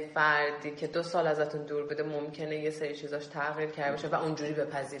کنید که یه فردی که 2 سال ازتون دور بوده ممکنه یه سری چیزاش تغییر کرده باشه و اونجوری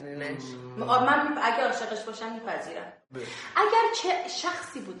بپذیرینش؟ من اگه عاشقش باشم میپذیرم. اگر چه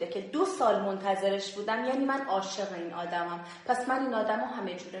شخصی بوده که 2 سال منتظرش بودم، یعنی من عاشق این آدمم، پس من این آدمو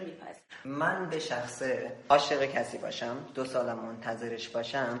همه جوره میپذیرم. من به شخصه عاشق کسی باشم، 2 سالم منتظرش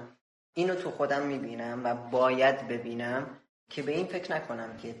باشم، اینو تو خودم میبینم و باید ببینم که به این فکر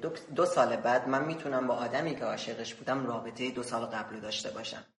نکنم که 2 سال بعد من میتونم با آدمی که عاشقش بودم رابطه 2 سال قبل داشته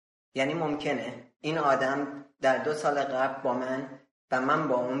باشم. یعنی ممکنه این آدم در 2 سال قبل با من و من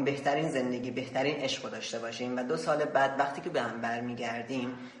با اون بهترین زندگی، بهترین عشق داشته باشیم و 2 سال بعد وقتی که به هم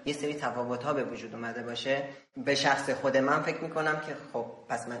برمیگردیم یه سری تفاوت‌ها به وجود اومده باشه. به شخص خود من فکر میکنم که خب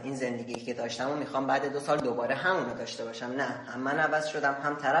پس من این زندگی که داشتم و میخوام بعد 2 سال دوباره همونو داشته باشم. نه، هم من عوض شدم،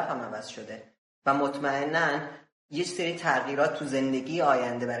 هم طرفم عوض شده و مطمئناً یه سری تغییرات تو زندگی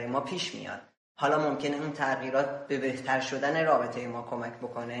آینده برای ما پیش میاد. حالا ممکنه اون تغییرات به بهتر شدن رابطه ما کمک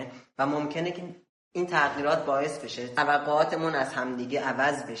بکنه و ممکنه که این تغییرات باعث بشه توقعاتمون از همدیگه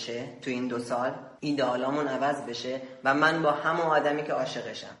عوض بشه، تو این 2 سال ایدئالامون عوض بشه و من با همون آدمی که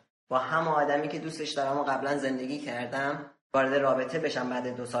عاشقشم، با همون آدمی که دوستش دارم و قبلا زندگی کردم وارد رابطه بشم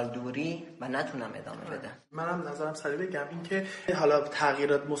بعد 2 سال دوری و نتونم ادامه بدم. منم نظرم سریع بگم این که حالا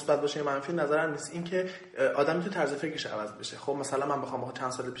تغییرات مثبت باشه یا منفی نظرم نیست، این که آدمی تو طرز فکرش عوض بشه. خب مثلا من بخوام با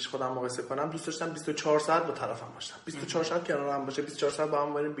چند سال پیش خودم مقایسه کنم، دوست داشتم 24 ساعت با طرفم باشم، 24 ساعت کنارم باشه، 24 ساعت با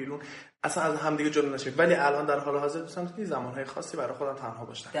هم بریم بیرون، اصلا از هم دیگه جدا نشیم. ولی الان در حال حاضر دوستم توی زمانهای خاصی برای خودم تنها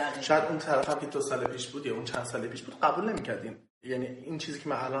باشم. شاید اون طرفم که 2 سال پیش بود یا اون چند سال پیش بود قبول نمی‌کردین، یعنی این چیزی که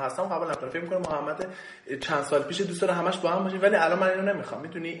من الان هستم قبول نمی‌کنم. فکر می‌کنم محمد چند سال پیش دوست داره همش با هم باشیم، ولی الان من اینو نمی‌خوام.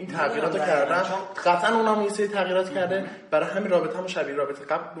 می‌دونی این تغییراتو کردم، قطعاً اونم یه سری تغییرات کرده، برای همین رابطه‌مون شبیه رابطه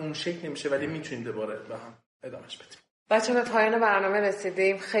قبل اون شکل نمیشه، ولی می‌تونیم دوباره با هم ادامهش بدیم. بچه به پایان برنامه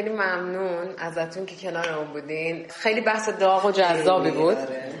رسیدیم. خیلی ممنون ازتون که کنارمون بودین. خیلی بحث داغ و جذابی بود.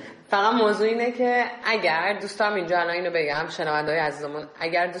 فقط موضوع اینه که اگر دوستام اینجا الان اینو بگم، شنونده‌های عزیزمون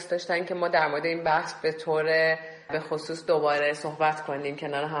اگر دوست داشتن که ما در مورد این بحث به طور به خصوص دوباره صحبت کنیم،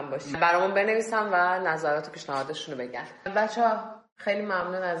 کنار هم باشیم، برامون بنویسن و نظرات و پیشنهادشون رو بگن. بچه‌ها خیلی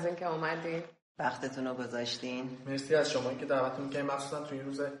ممنون از اینکه اومدین، وقتتون رو گذاشتین. مرسی از شما که دعوتتون کردین، مخصوصا تو این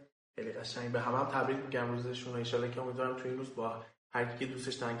روز خیلی قشنگ. به همه تبریک میگم روزشون و ان شاءالله که امیدوارم تو این روز با هر کی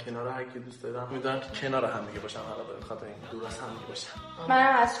دوستش دارن کنار هر کی دوست دارن، امیدوارم که کنار هم دیگه باشن، حالا به خاطر این دور از هم دیگه باشن.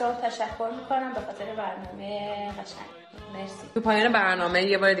 منم از شما تشکر میکنم به خاطر برنامه قشنگ. مرسی. تو پایان برنامه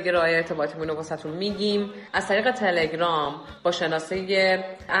یه بار دیگه راه ارتباطیمون رو واسهتون میگیم. از طریق تلگرام با شناسه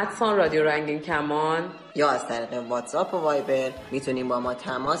 @رادیو رنگین کمان یا از طریق واتساپ و وایبر میتونین با ما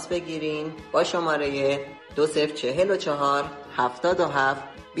تماس بگیرین با شماره 2044 77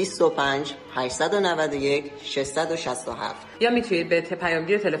 25 891 667 یا میتونید به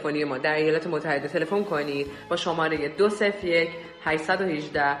پیامگیر تلفنی ما در ایالات متحده تلفن کنید با شماره 201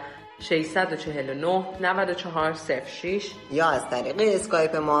 818 649 9406 یا از طریق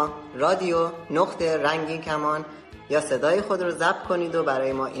اسکایپ ما رادیو رنگین کمان یا صدای خود رو ضبط کنید و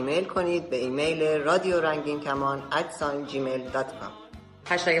برای ما ایمیل کنید به ایمیل radioranginkman@gmail.com.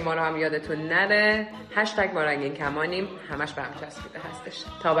 هشتگ ما رو هم یادتون نره، هشتگ ما رنگین کمانیم، همش به هم چسبیده هستش.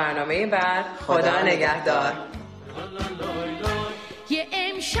 تا برنامه بعد، خدا نگهدار. یه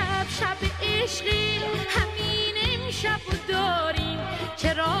امشب شب عشقی، همین امشب رو داریم،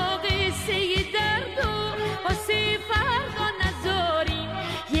 چراغ سه درد و واسه فردا نذاریم.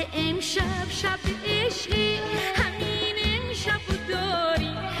 یه امشب شب عشقی، همین امشب رو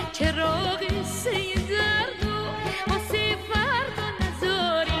داریم، چراغ سه درد و واسه فردا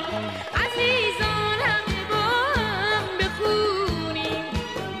نذاریم. عزیزان همه با هم بخونیم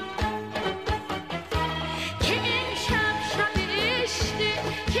که امشب شب عشقی،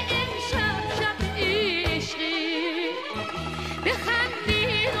 که امشب شب عشقی.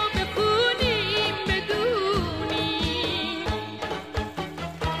 بخندیم و بخونیم بدونیم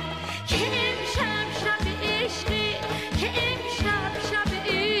که امشب شب عشقی، که امشب شب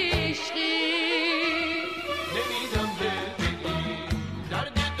عشقی. نمیدم ببینی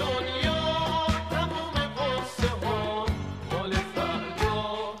درد دنیا تموم قصه ها مال فردا.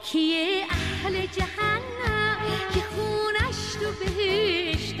 کیه اهل جهنم که خونش تو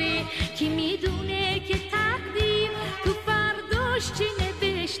بهشته، کی میدونه که تقدیر تو فرداش چی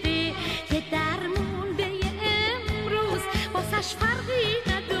نوشته. یه درمون به یه امروز واسش فرقی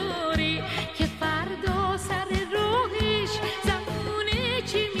نداره که فردا سر راهش زمونه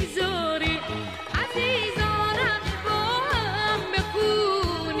چی میذاره. عزیزان همه با هم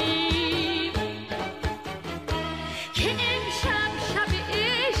بخونیم که امشب شب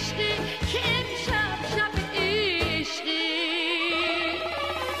عشقی، که امشب شب عشقی.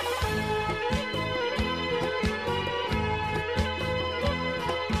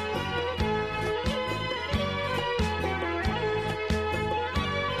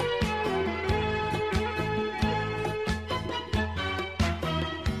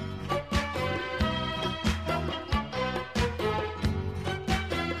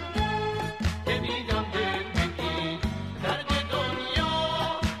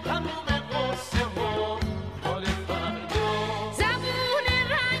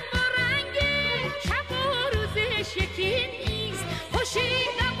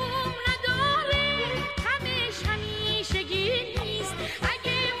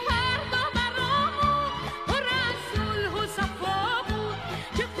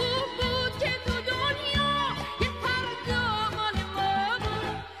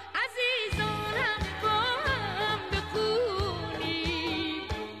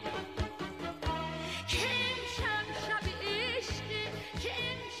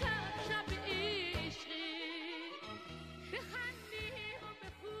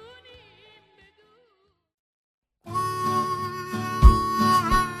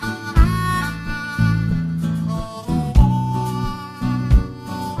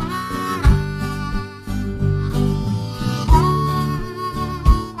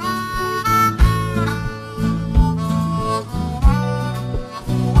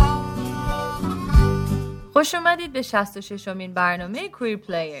 خوش اومدید به 66مین برنامه کویر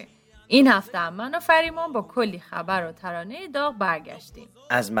پلیر. این هفته هم من و فریمان با کلی خبر و ترانه داغ برگشتیم.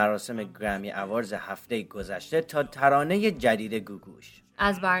 از مراسم گرمی اواردز هفته گذشته تا ترانه جدید گوگوش.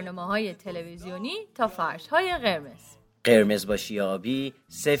 از برنامه‌های تلویزیونی تا فرش‌های قرمز. قرمز باشی یا آبی،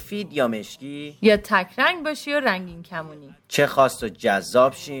 سفید یا مشکی، یا تک رنگ باشی و رنگین کمونی. چه خاص و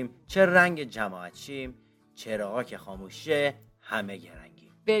جذاب شیم، چه رنگ جماعت شیم، چراغا که خاموشه، همه رنگی.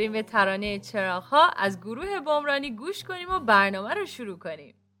 بریم به ترانه چراغ‌ها از گروه بمرانی گوش کنیم و برنامه رو شروع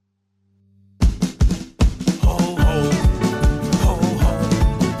کنیم.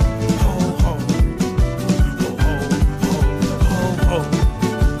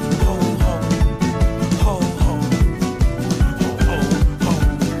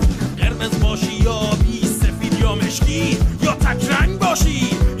 قرمز باشی یا آبی، سفید یا مشکی، یا تک رنگ باشی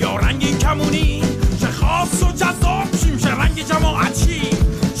یا رنگین کمونی، چه خاص و جذاب شیم، چه رنگ جماعت شیم،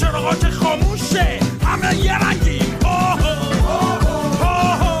 چراغا که خاموشه، همه یه رنگیم.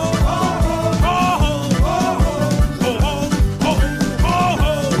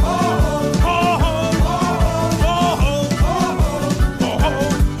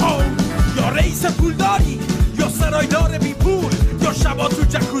 سرایدار بی پول یا شبا تو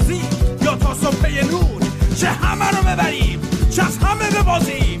جکوزی یا تا صبح نور، چه همه رو ببریم، چه از همه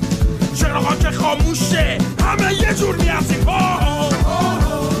ببازیم، چراغا که خاموشه، همه یه جور میارزیم.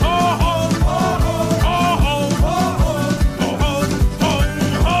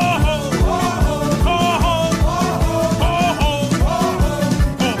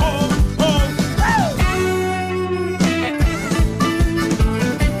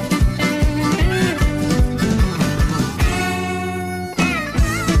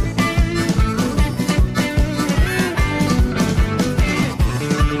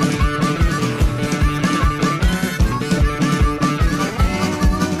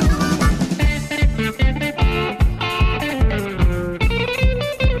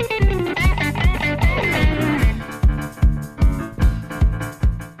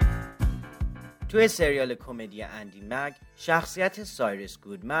 توی سریال کمدی اندی مک شخصیت سایرس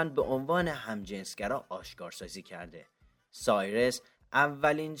گودمن به عنوان همجنسگرا آشکارسازی کرده. سایرس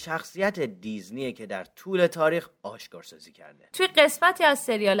اولین شخصیت دیزنیه که در طول تاریخ آشکارسازی کرده. توی قسمتی از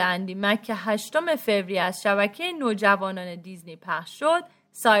سریال اندی مک که 8 فوریه از شبکه نوجوانان دیزنی پخش شد،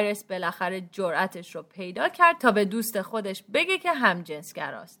 سایرس بالاخره جرأتش رو پیدا کرد تا به دوست خودش بگه که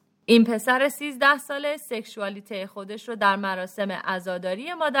همجنسگراست. این پسر 13 ساله سکشوالیته خودش رو در مراسم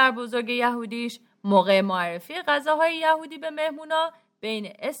عزاداری مادر بزرگ یهودیش موقع معرفی غذاهای یهودی به مهمونا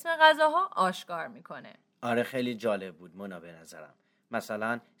بین اسم غذاها آشکار میکنه. آره خیلی جالب بود مونا به نظرم.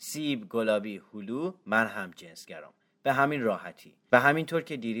 مثلا سیب، گلابی، هلو، من هم جنسگرام. به همین راحتی. به همین طور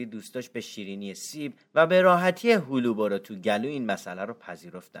که دیدی دوستاش به شیرینی سیب و به راحتی هلو برو تو گلو این مسئله رو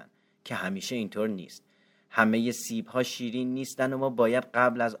پذیرفتن که همیشه اینطور نیست. همه سیب ها شیرین نیستن و ما باید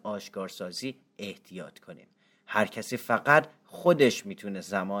قبل از آشکارسازی احتیاط کنیم. هر کسی فقط خودش میتونه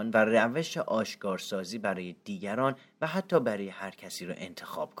زمان و روش آشکارسازی برای دیگران و حتی برای هر کسی رو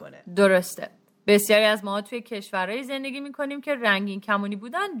انتخاب کنه. درسته. بسیاری از ما توی کشورهای زندگی میکنیم که رنگین کمونی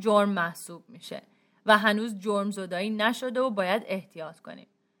بودن جرم محسوب میشه و هنوز جرم زدایی نشده و باید احتیاط کنیم.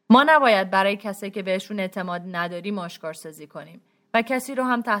 ما نباید برای کسی که بهشون اعتماد نداریم آشکارسازی کنیم و کسی رو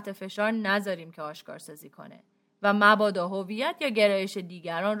هم تحت فشار نذاریم که آشکارسازی کنه و مبادا هویت یا گرایش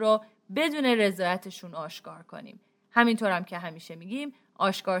دیگران رو بدون رضایتشون آشکار کنیم. همینطور هم که همیشه میگیم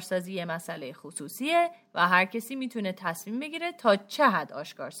آشکارسازی یه مسئله خصوصیه و هر کسی میتونه تصمیم بگیره تا چه حد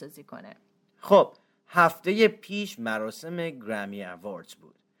آشکارسازی کنه. خب هفته پیش مراسم گرمی اواردز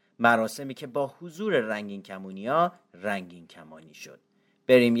بود. مراسمی که با حضور رنگین کمونی‌ها رنگین کمانی شد.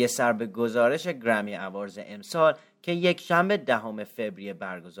 بریم یه سر به گزارش گرمی اواردز امسال که یک شنبه 10 فوریه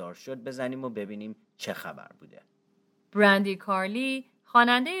برگزار شد بزنیم و ببینیم چه خبر بوده. برندی کارلی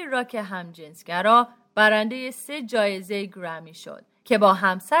خواننده راک همجنسگرا برنده 3 جایزه گرمی شد که با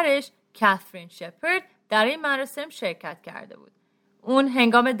همسرش کاترین شپرد در این مراسم شرکت کرده بود. اون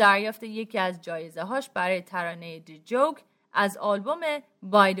هنگام دریافت یکی از جایزه هاش برای ترانه The Joke از آلبوم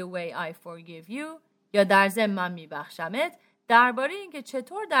By the Way I Forgive You یا در ضمن من میبخشمت درباره اینکه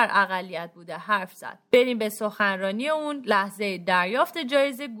چطور در اقلیت بوده حرف زد. بریم به سخنرانی اون لحظه دریافت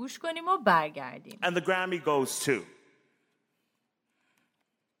جایزه گوش کنیم و برگردیم. And the Grammy goes to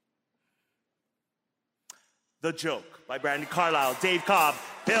The Joke by Brandy Carlisle, Dave Cobb,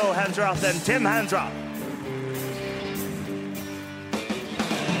 Bill Hensroth, and Tim Hensroth.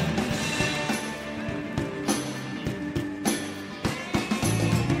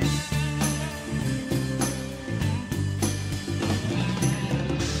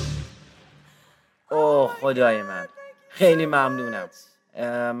 اوه خدای من خیلی ممنونم.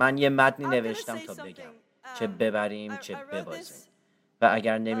 من یه متنی نوشتم تا بگم. چه ببریم چه ببازیم. و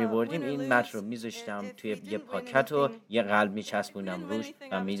اگر نمی بردیم این متن رو میذاشتم توی یه پاکت و یه قلب میچسبوندم روش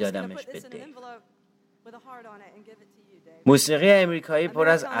و میدادمش به دیو. موسیقی امریکایی پر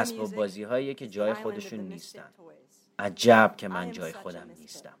از اسباب بازی هاییه که جای خودشون نیستن. عجب که من جای خودم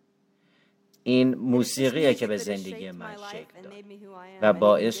نیستم. این موسیقیه که به زندگی من شکل داد و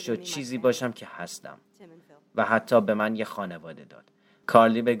باعث شد چیزی باشم که هستم و حتی به من یه خانواده داد.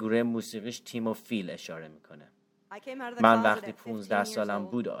 کارلی به گروه موسیقیش تیم و فیل اشاره میکنه. من وقتی 15 سالم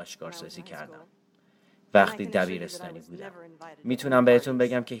بود آشکارسازی کردم. وقتی دبیرستانی بودم. میتونم بهتون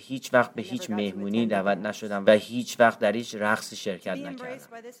بگم که هیچ وقت به هیچ مهمونی دعوت نشدم و هیچ وقت در هیچ رقصی شرکت نکردم.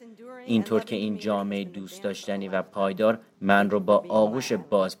 اینطور که این جامعه دوست داشتنی و پایدار من رو با آغوش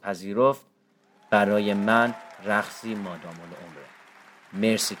باز پذیرفت، برای من رقصی مادام العمره.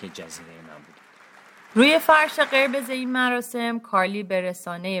 مرسی که جزیره من بود. روی فرش قرمز این مراسم کارلی به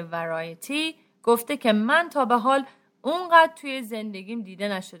رسانه ورایتی گفته که من تا به حال اونقدر توی زندگیم دیده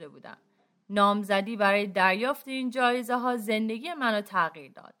نشده بودم. نامزدی برای دریافت این جایزه ها زندگی منو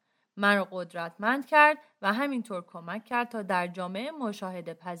تغییر داد. منو قدرتمند کرد و همینطور کمک کرد تا در جامعه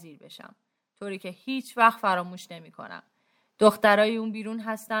مشاهده پذیر بشم. طوری که هیچ وقت فراموش نمی کنم. دخترای اون بیرون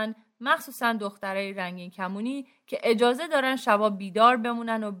هستن، مخصوصا دخترای رنگین کمونی که اجازه دارن شبا بیدار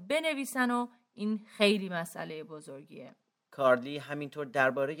بمونن و بنویسن و این خیلی مسئله بزرگیه. کارلی همینطور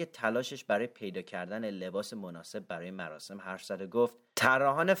درباره تلاشش برای پیدا کردن لباس مناسب برای مراسم حرف زد و گفت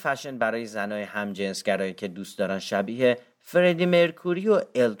طراحان فشن برای زنای همجنسگرایی که دوست دارن شبیه فردی مرکوری و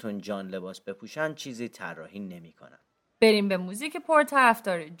التون جان لباس بپوشن چیزی طراحی نمی‌کنن. بریم به موزیک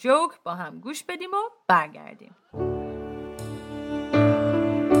پرطرفدار جوک با هم گوش بدیم و برگردیم.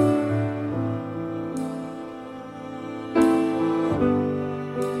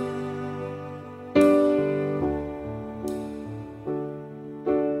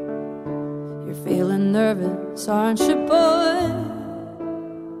 Feeling nervous, aren't you, boy?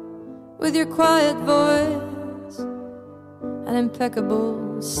 With your quiet voice and impeccable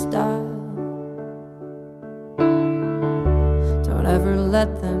style. Don't ever let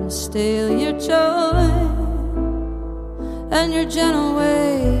them steal your joy and your gentle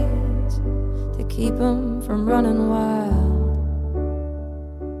ways to keep them from running wild.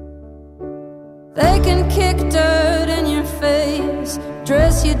 They can kick dirt in your face,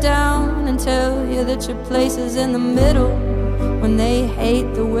 dress you down and tell you that your place is in the middle when they hate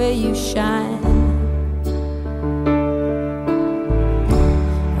the way you shine.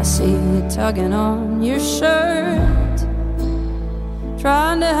 I see you tugging on your shirt,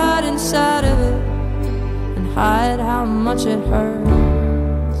 trying to hide inside of it and hide how much it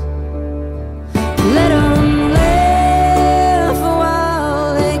hurts. Let them laugh while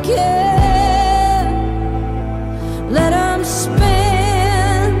they can. Let them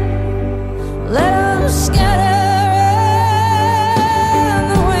spin, let them scatter in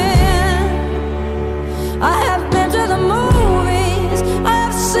the wind. I have been to the movies, I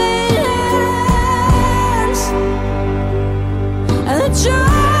have seen it, and the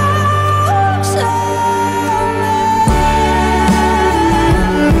jokes are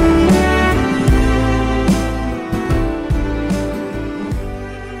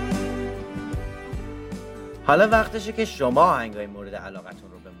حالا وقتشه که شما آهنگای مورد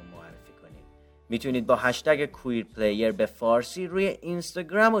علاقتون رو به ما معرفی کنید. میتونید با هشتگ کویر پلیر به فارسی روی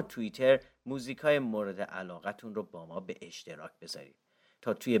اینستاگرام و توییتر موزیکای مورد علاقتون رو با ما به اشتراک بذارید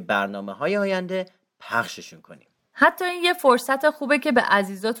تا توی برنامه‌های آینده پخششون کنیم. حتی این یه فرصت خوبه که به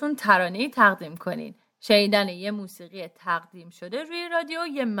عزیزاتون ترانه‌ای تقدیم کنین. شنیدن یه موسیقی تقدیم شده روی رادیو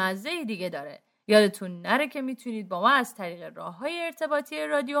یه مزه دیگه داره. یادتون نره که میتونید با ما از طریق راه‌های ارتباطی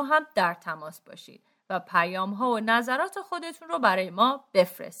رادیو هم در تماس باشید و پیام‌ها و نظرات خودتون رو برای ما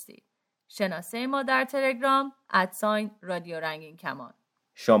بفرستید. شناسه ما در تلگرام @رادیو رنگین کمان.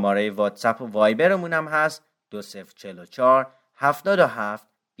 شماره واتساپ و وایبرمون هم هست 2044 77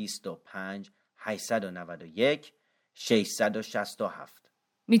 25 891 667.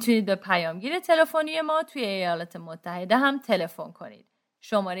 میتونید به پیامگیر تلفنی ما توی ایالات متحده هم تلفن کنید.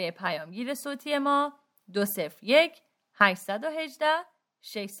 شماره پیامگیر صوتی ما 201 818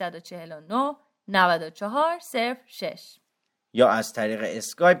 649 9406. یا از طریق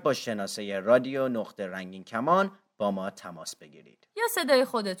اسکایپ با شناسه رادیو نقطه رنگین کمان با ما تماس بگیرید. یا صدای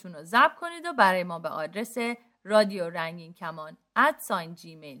خودتون رو ضبط کنید و برای ما به آدرس رادیو رنگین کمان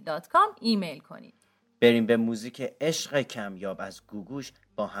 @gmail.com ایمیل کنید. بریم به موزیک عشق کمیاب از گوگوش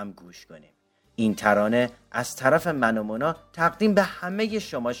با هم گوش کنیم. این ترانه از طرف من و مونا تقدیم به همه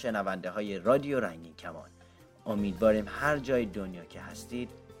شما شنونده های رادیو رنگین کمان. امیدواریم هر جای دنیا که هستید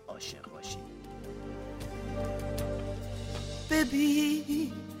عاشق باشید.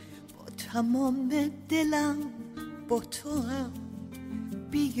 ببین با تمام دلم با تو هم،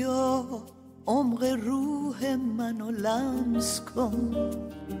 بیا عمق روح منو لمس کن،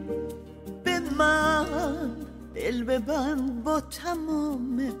 به من دل ببند با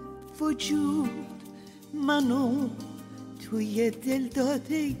تمام وجود، منو توی دل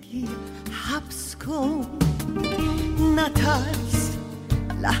دادگی حبس کن، نترس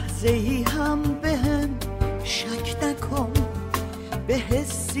لحظه ای هم بهم شک نکن، به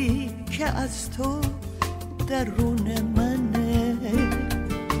حسی که از تو درون منه،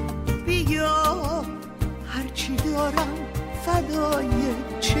 بیا هرچی دارم فدای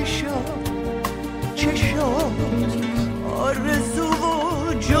چشات آرزو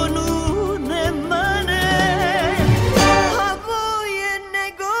و جنون منه، هوای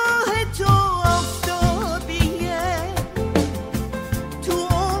نگاه تو آفتابیه، تو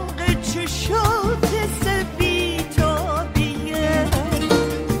عمق چشات سبیتابیه،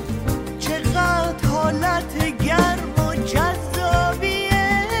 چقدر حالت گرم و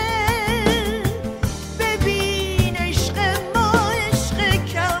جذابیه، ببین عشق ما عشق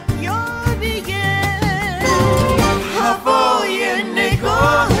کمیابیه، هوای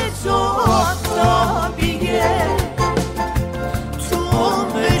نگاه تو آفتابیه، تو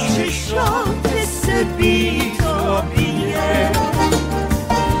عمق چشات سبیتابیه،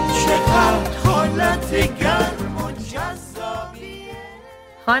 چقدر حالت گرم و جذابیه.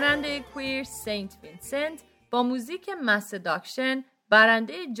 خواننده کویر سنت وینسنت با موزیک مسداکشن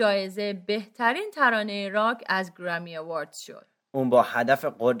برنده جایزه بهترین ترانه راک از گرامی اواردز شد. اون با هدف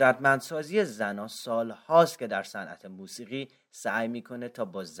قدرتمندسازی زنان سال هاست که در صنعت موسیقی سعی میکنه تا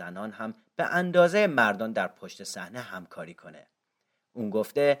با زنان هم به اندازه مردان در پشت صحنه همکاری کنه. اون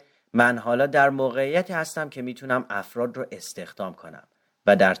گفته من حالا در موقعیتی هستم که میتونم افراد رو استخدام کنم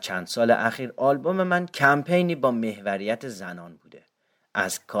و در چند سال اخیر آلبوم من کمپینی با محوریت زنان بوده.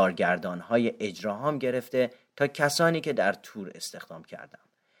 از کارگردانهای اجراهام گرفته تا کسانی که در تور استخدام کردم.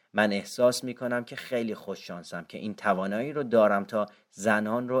 من احساس میکنم که خیلی خوششانسم که این توانایی رو دارم تا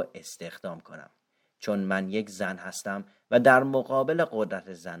زنان رو استخدام کنم. چون من یک زن هستم و در مقابل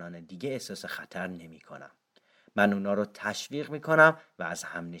قدرت زنان دیگه احساس خطر نمی کنم. من اونا رو تشویق میکنم و از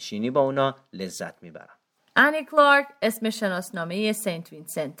همنشینی با اونا لذت میبرم. انی کلارک اسم شناسنامه سنت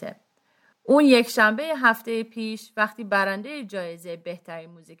وینسنته. اون یک شنبه هفته پیش وقتی برنده جایزه بهترین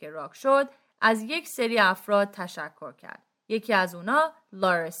موزیک راک شد از یک سری افراد تشکر کرد. یکی از اونا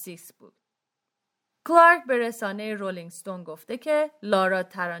لارا سیکس بود. کلارک به رسانه رولینگ استون گفته که لارا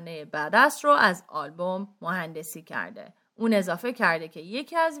ترانه بدست رو از آلبوم مهندسی کرده. اون اضافه کرده که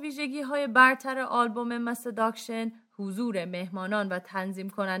یکی از ویژگی‌های برتر آلبوم مسداکشن حضور مهمانان و تنظیم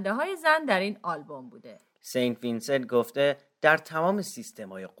کننده های زن در این آلبوم بوده. سنت وینسنت گفته در تمام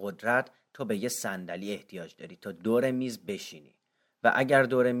سیستم‌های قدرت تو به یه صندلی احتیاج داری تا دور میز بشینی و اگر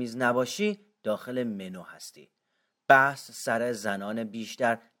دور میز نباشی داخل منو هستی. بحث سر زنان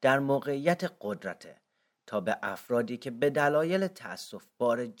بیشتر در موقعیت قدرته تا به افرادی که به دلایل تأسف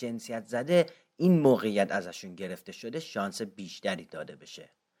بار جنسیت زده این موقعیت ازشون گرفته شده شانس بیشتری داده بشه.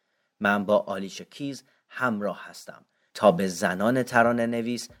 من با آلیشا کیز همراه هستم تا به زنان ترانه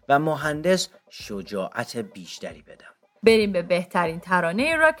نویس و مهندس شجاعت بیشتری بدم. بریم به بهترین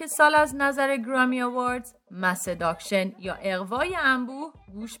ترانه راک سال از نظر گرامی اواردز، مسداکشن یا اغوای انبوه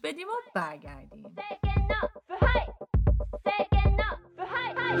گوش بدیم و برگردیم.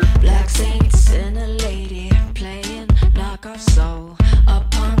 Black saints and a lady playing knockoff soul, a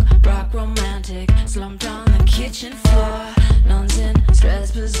punk rock romantic slumped on the kitchen floor, nuns in stress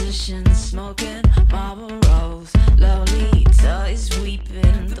positions smoking Marlboros, Lolita is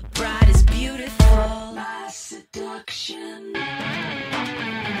weeping, the bride is beautiful. My seduction, my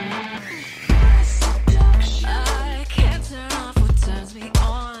seduction. I can't turn off what turns me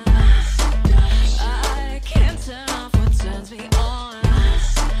on. I can't turn off what turns me on.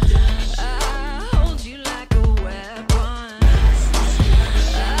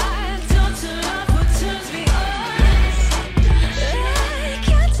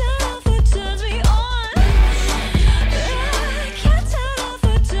 Turn me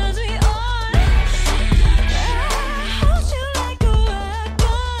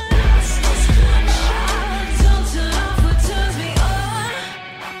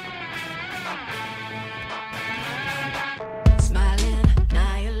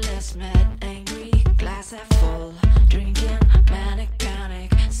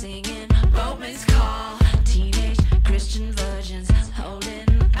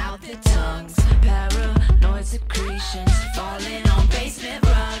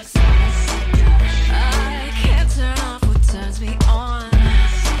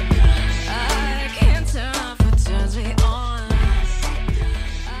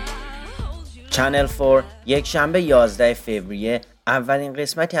چنل 4 یک شنبه 11 فوریه اولین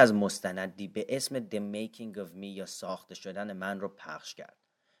قسمتی از مستندی به اسم The Making of Me یا ساخته شدن من رو پخش کرد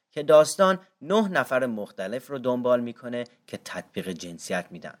که داستان 9 نفر مختلف رو دنبال میکنه که تطبیق جنسیت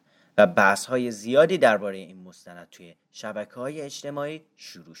میدن و بحث‌های زیادی درباره این مستند توی شبکه‌های اجتماعی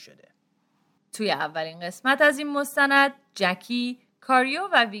شروع شده. توی اولین قسمت از این مستند جکی، کاریو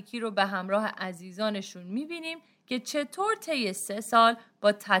و ویکی رو به همراه عزیزانشون میبینیم که چطور طی 3 سال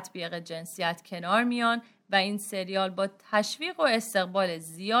با تطبیق جنسیت کنار میان و این سریال با تشویق و استقبال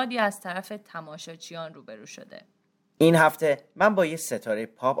زیادی از طرف تماشاچیان روبرو شده. این هفته من با یه ستاره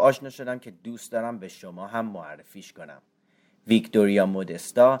پاپ آشنا شدم که دوست دارم به شما هم معرفیش کنم. ویکتوریا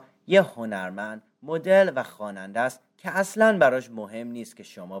مودستا یه هنرمند، مدل و خواننده است که اصلاً براش مهم نیست که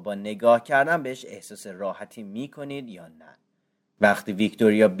شما با نگاه کردن بهش احساس راحتی میکنید یا نه. وقتی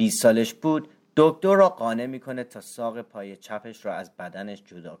ویکتوریا 20 سالش بود، دکتر را قانع میکنه تا ساق پای چپش را از بدنش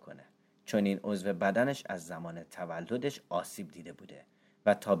جدا کنه، چون این عضو بدنش از زمان تولدش آسیب دیده بوده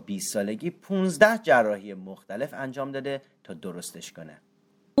و تا 20 سالگی 15 جراحی مختلف انجام داده تا درستش کنه.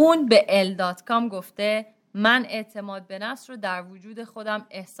 اون به ال.com گفته من اعتماد به نفس رو در وجود خودم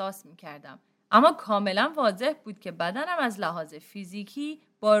احساس میکردم، اما کاملا واضح بود که بدنم از لحاظ فیزیکی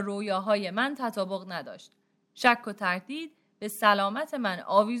با رویاهای من تطابق نداشت. شک و تردید به سلامت من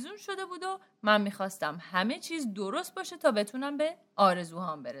آویزون شده بود و من میخواستم همه چیز درست باشه تا بتونم به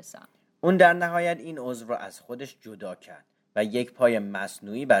آرزوهام برسم. اون در نهایت این عضو رو از خودش جدا کرد و یک پای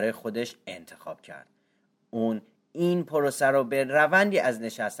مصنوعی برای خودش انتخاب کرد. اون این پروسه رو به روندی از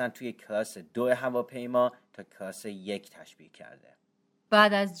نشستن توی کلاس 2 هواپیما تا کلاس 1 تشبیه کرده.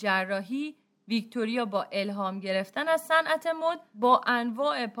 بعد از جراحی ویکتوریا با الهام گرفتن از صنعت مد با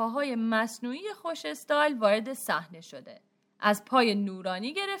انواع پاهای مصنوعی خوش استایل وارد صحنه شده. از پای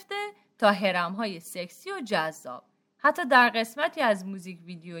نورانی گرفته تا هرم‌های سکسی و جذاب. حتی در قسمتی از موزیک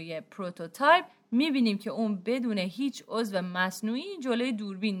ویدیوی پروتوتایپ می‌بینیم که اون بدون هیچ عضو مصنوعی جلوی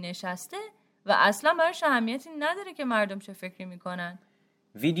دوربین نشسته و اصلا براش اهمیتی نداره که مردم چه فکری میکنن.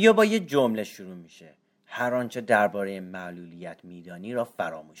 ویدیو با یه جمله شروع میشه: هر آنچه درباره معلولیت میدانی را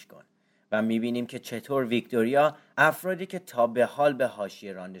فراموش کن. و میبینیم که چطور ویکتوریا افرادی که تا به حال به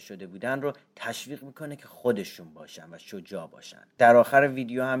حاشیه رانده شده بودن رو تشویق میکنه که خودشون باشن و شجاع باشن. در آخر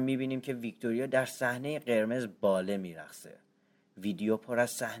ویدیو هم میبینیم که ویکتوریا در صحنه قرمز باله میرقصه. ویدیو پر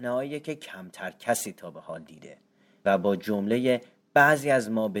از صحنه‌هایی که کمتر کسی تا به حال دیده و با جمله بعضی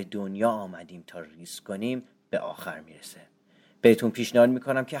از ما به دنیا آمدیم تا ریسک کنیم به آخر میرسه. بهتون پیشنهاد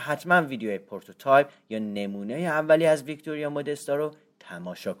میکنم که حتما ویدیوی پروتوتایپ یا نمونه اولی از ویکتوریا مودستا رو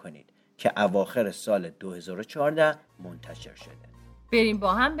تماشا کنید که اواخر سال 2014 منتشر شده. بریم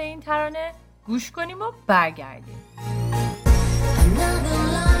با هم به این ترانه گوش کنیم و برگردیم.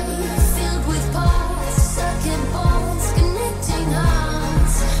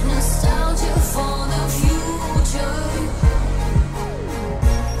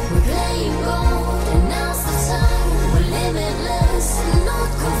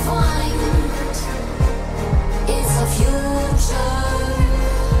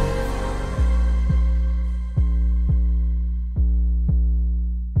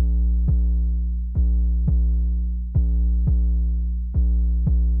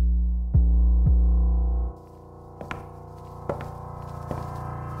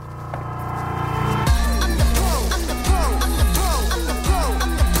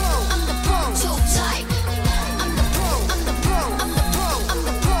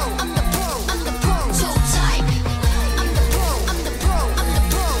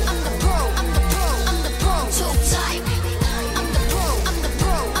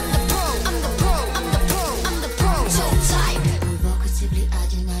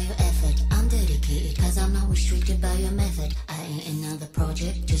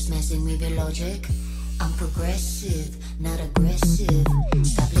 I'm progressive, not aggressive.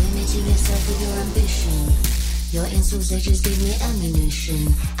 Stop limiting yourself with your ambition. Your insults, they just give me ammunition.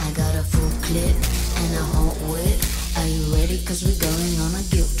 I got a full clip and a hot whip. Are you ready? Cause we're going on a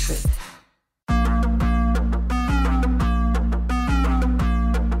guilt trip.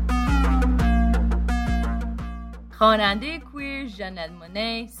 خواننده کویر ژانل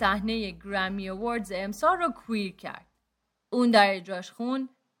مونه صحنه گرمی اواردز امسال رو کویر کرد. اون در اجراش خون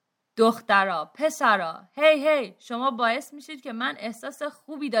دخترا، پسرا، هی شما باعث میشید که من احساس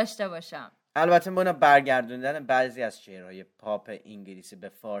خوبی داشته باشم. البته با برگردوندن بعضی از شعرهای پاپ انگلیسی به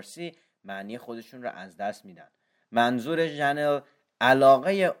فارسی معنی خودشون رو از دست میدن. منظور ژانل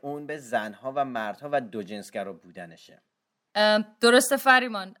علاقه اون به زنها و مردها و دو جنسگرا بودنشه. درسته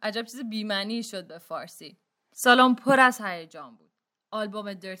فریمان، عجب چیز بی‌معنی شد به فارسی. سالن پر از هیجان بود.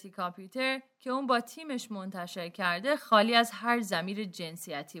 آلبوم درتی کامپیوتر که اون با تیمش منتشر کرده خالی از هر ضمیر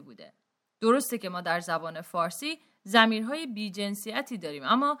جنسیتی بوده. درسته که ما در زبان فارسی ضمیرهای بی‌جنسیتی داریم،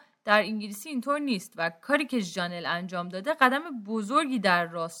 اما در انگلیسی اینطور نیست و کاری که ژانل انجام داده قدم بزرگی در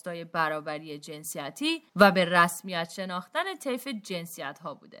راستای برابری جنسیتی و به رسمیت شناختن طیف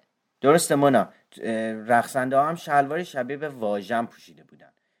جنسیت‌ها بوده. درسته مونا، رقصنده ها هم شلوار شبیه به واژن پوشیده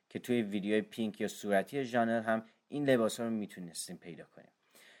بودن که توی ویدیوی پینک یا صورتی ژانل هم این لباسا رو میتونستیم پیدا کنیم.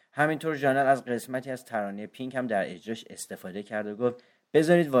 همینطور ژانل از قسمتی از ترانه پینک هم در اجراش استفاده کرد و گفت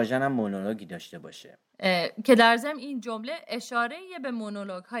بذارید واژن هم مونولوگی داشته باشه، که در ضمن این جمله اشاره به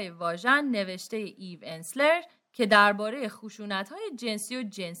مونولوگ های واژن نوشته ایو انسلر که درباره خشونت‌های جنسی و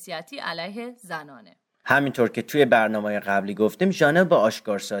جنسیتی علیه زنانه. همینطور که توی برنامه قبلی گفتیم، ژانل با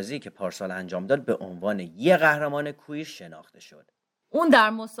آشکارسازی که پارسال انجام داد به عنوان یه قهرمان کویر شناخته شد. اون در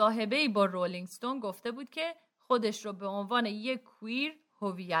مصاحبه‌ای با رولینگ استون گفته بود که خودش رو به عنوان یک کویر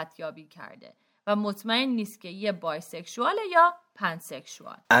هویت یابی کرده و مطمئن نیست که یه بایسکشواله یا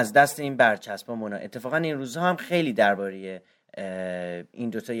پنسکشوال. از دست این برچسبا مونا، اتفاقا این روزها هم خیلی درباره این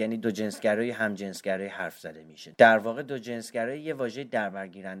دوتا یعنی دو جنسگرایی هم جنسگرایی حرف زده میشه. در واقع دو جنسگرایی یه واژه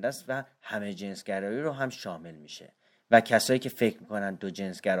دربرگیرنده است و همه جنسگرایی رو هم شامل میشه و کسایی که فکر میکنن دو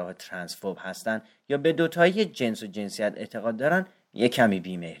جنسگراها ترنسفوب هستن یا به دوتایی جنس و جنسیت اعتقاد دارن یه کمی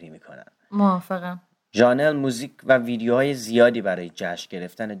بی‌مهری میکنن. موافقم. ژانل موزیک و ویدیوهای زیادی برای جشن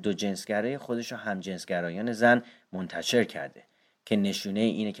گرفتن دو جنسگرای خودش رو هم جنسگرایان زن منتشر کرده که نشونه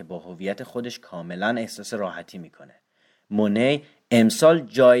اینه که با هویت خودش کاملا احساس راحتی میکنه. مونی امسال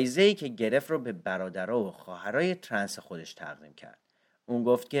جایزه‌ای که گرفت رو به برادرها و خواهرای ترنس خودش تقدیم کرد. اون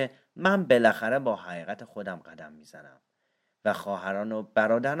گفت که من بالاخره با حقیقت خودم قدم میزنم و خواهران و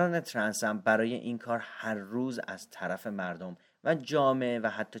برادران ترنسم برای این کار هر روز از طرف مردم و جامعه و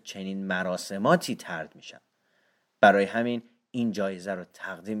حتی چنین مراسماتی طرد میشن. برای همین این جایزه رو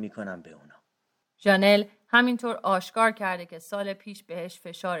تقدیم میکنم به اونا. ژانل همینطور آشکار کرده که سال پیش بهش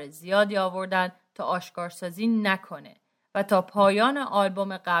فشار زیادی آوردن تا آشکارسازی نکنه و تا پایان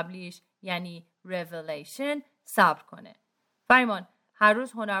آلبوم قبلیش یعنی Revelation صبر کنه. فریمان، هر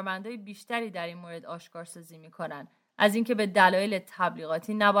روز هنرمندای بیشتری در این مورد آشکارسازی میکنن، از اینکه به دلایل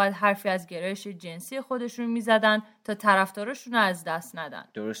تبلیغاتی نباید حرفی از گرایش جنسی خودشون میزدن تا طرفداراشون رو از دست ندن.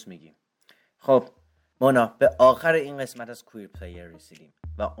 درست میگیم. خب مونا، به آخر این قسمت از کویر پلیر رسیدیم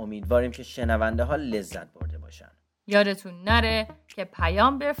و امیدواریم که شنونده ها لذت برده باشن. یادتون نره که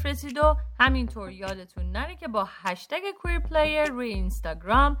پیام بفرستید و همینطور یادتون نره که با هشتگ کویر پلیر روی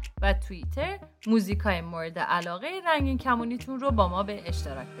اینستاگرام و توییتر موزیکای مورد علاقه رنگین کمونیتون رو با ما به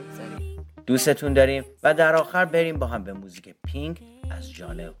اشتراک بگذارید. دوستتون داریم و در آخر بریم با هم به موزیک پینک از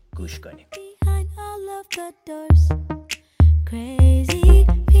ژانل گوش کنیم. Crazy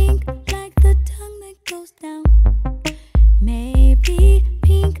pink like the tongue that goes down. Maybe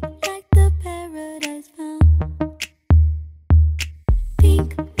pink like the paradise found. Pink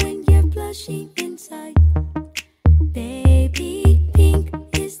when you're blushing inside. Baby, pink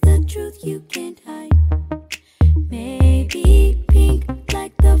is the truth you can't hide. Maybe pink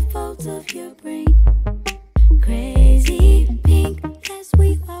like the folds of your brain. Crazy pink as we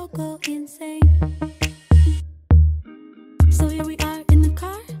all go insane. So here we are in the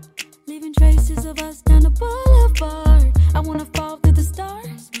car, leaving traces of us down the boulevard. I wanna fall through the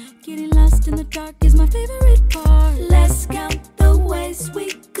stars, getting lost in the dark is my favorite part. Let's count the ways we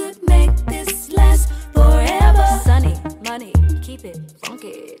could make this last forever. Sunny, money, keep it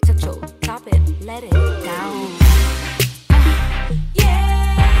funky, touch it, top it, let it down.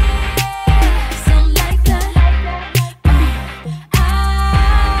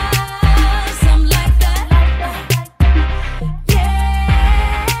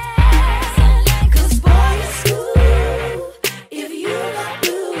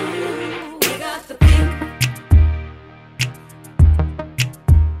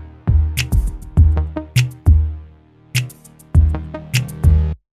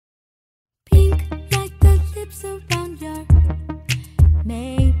 So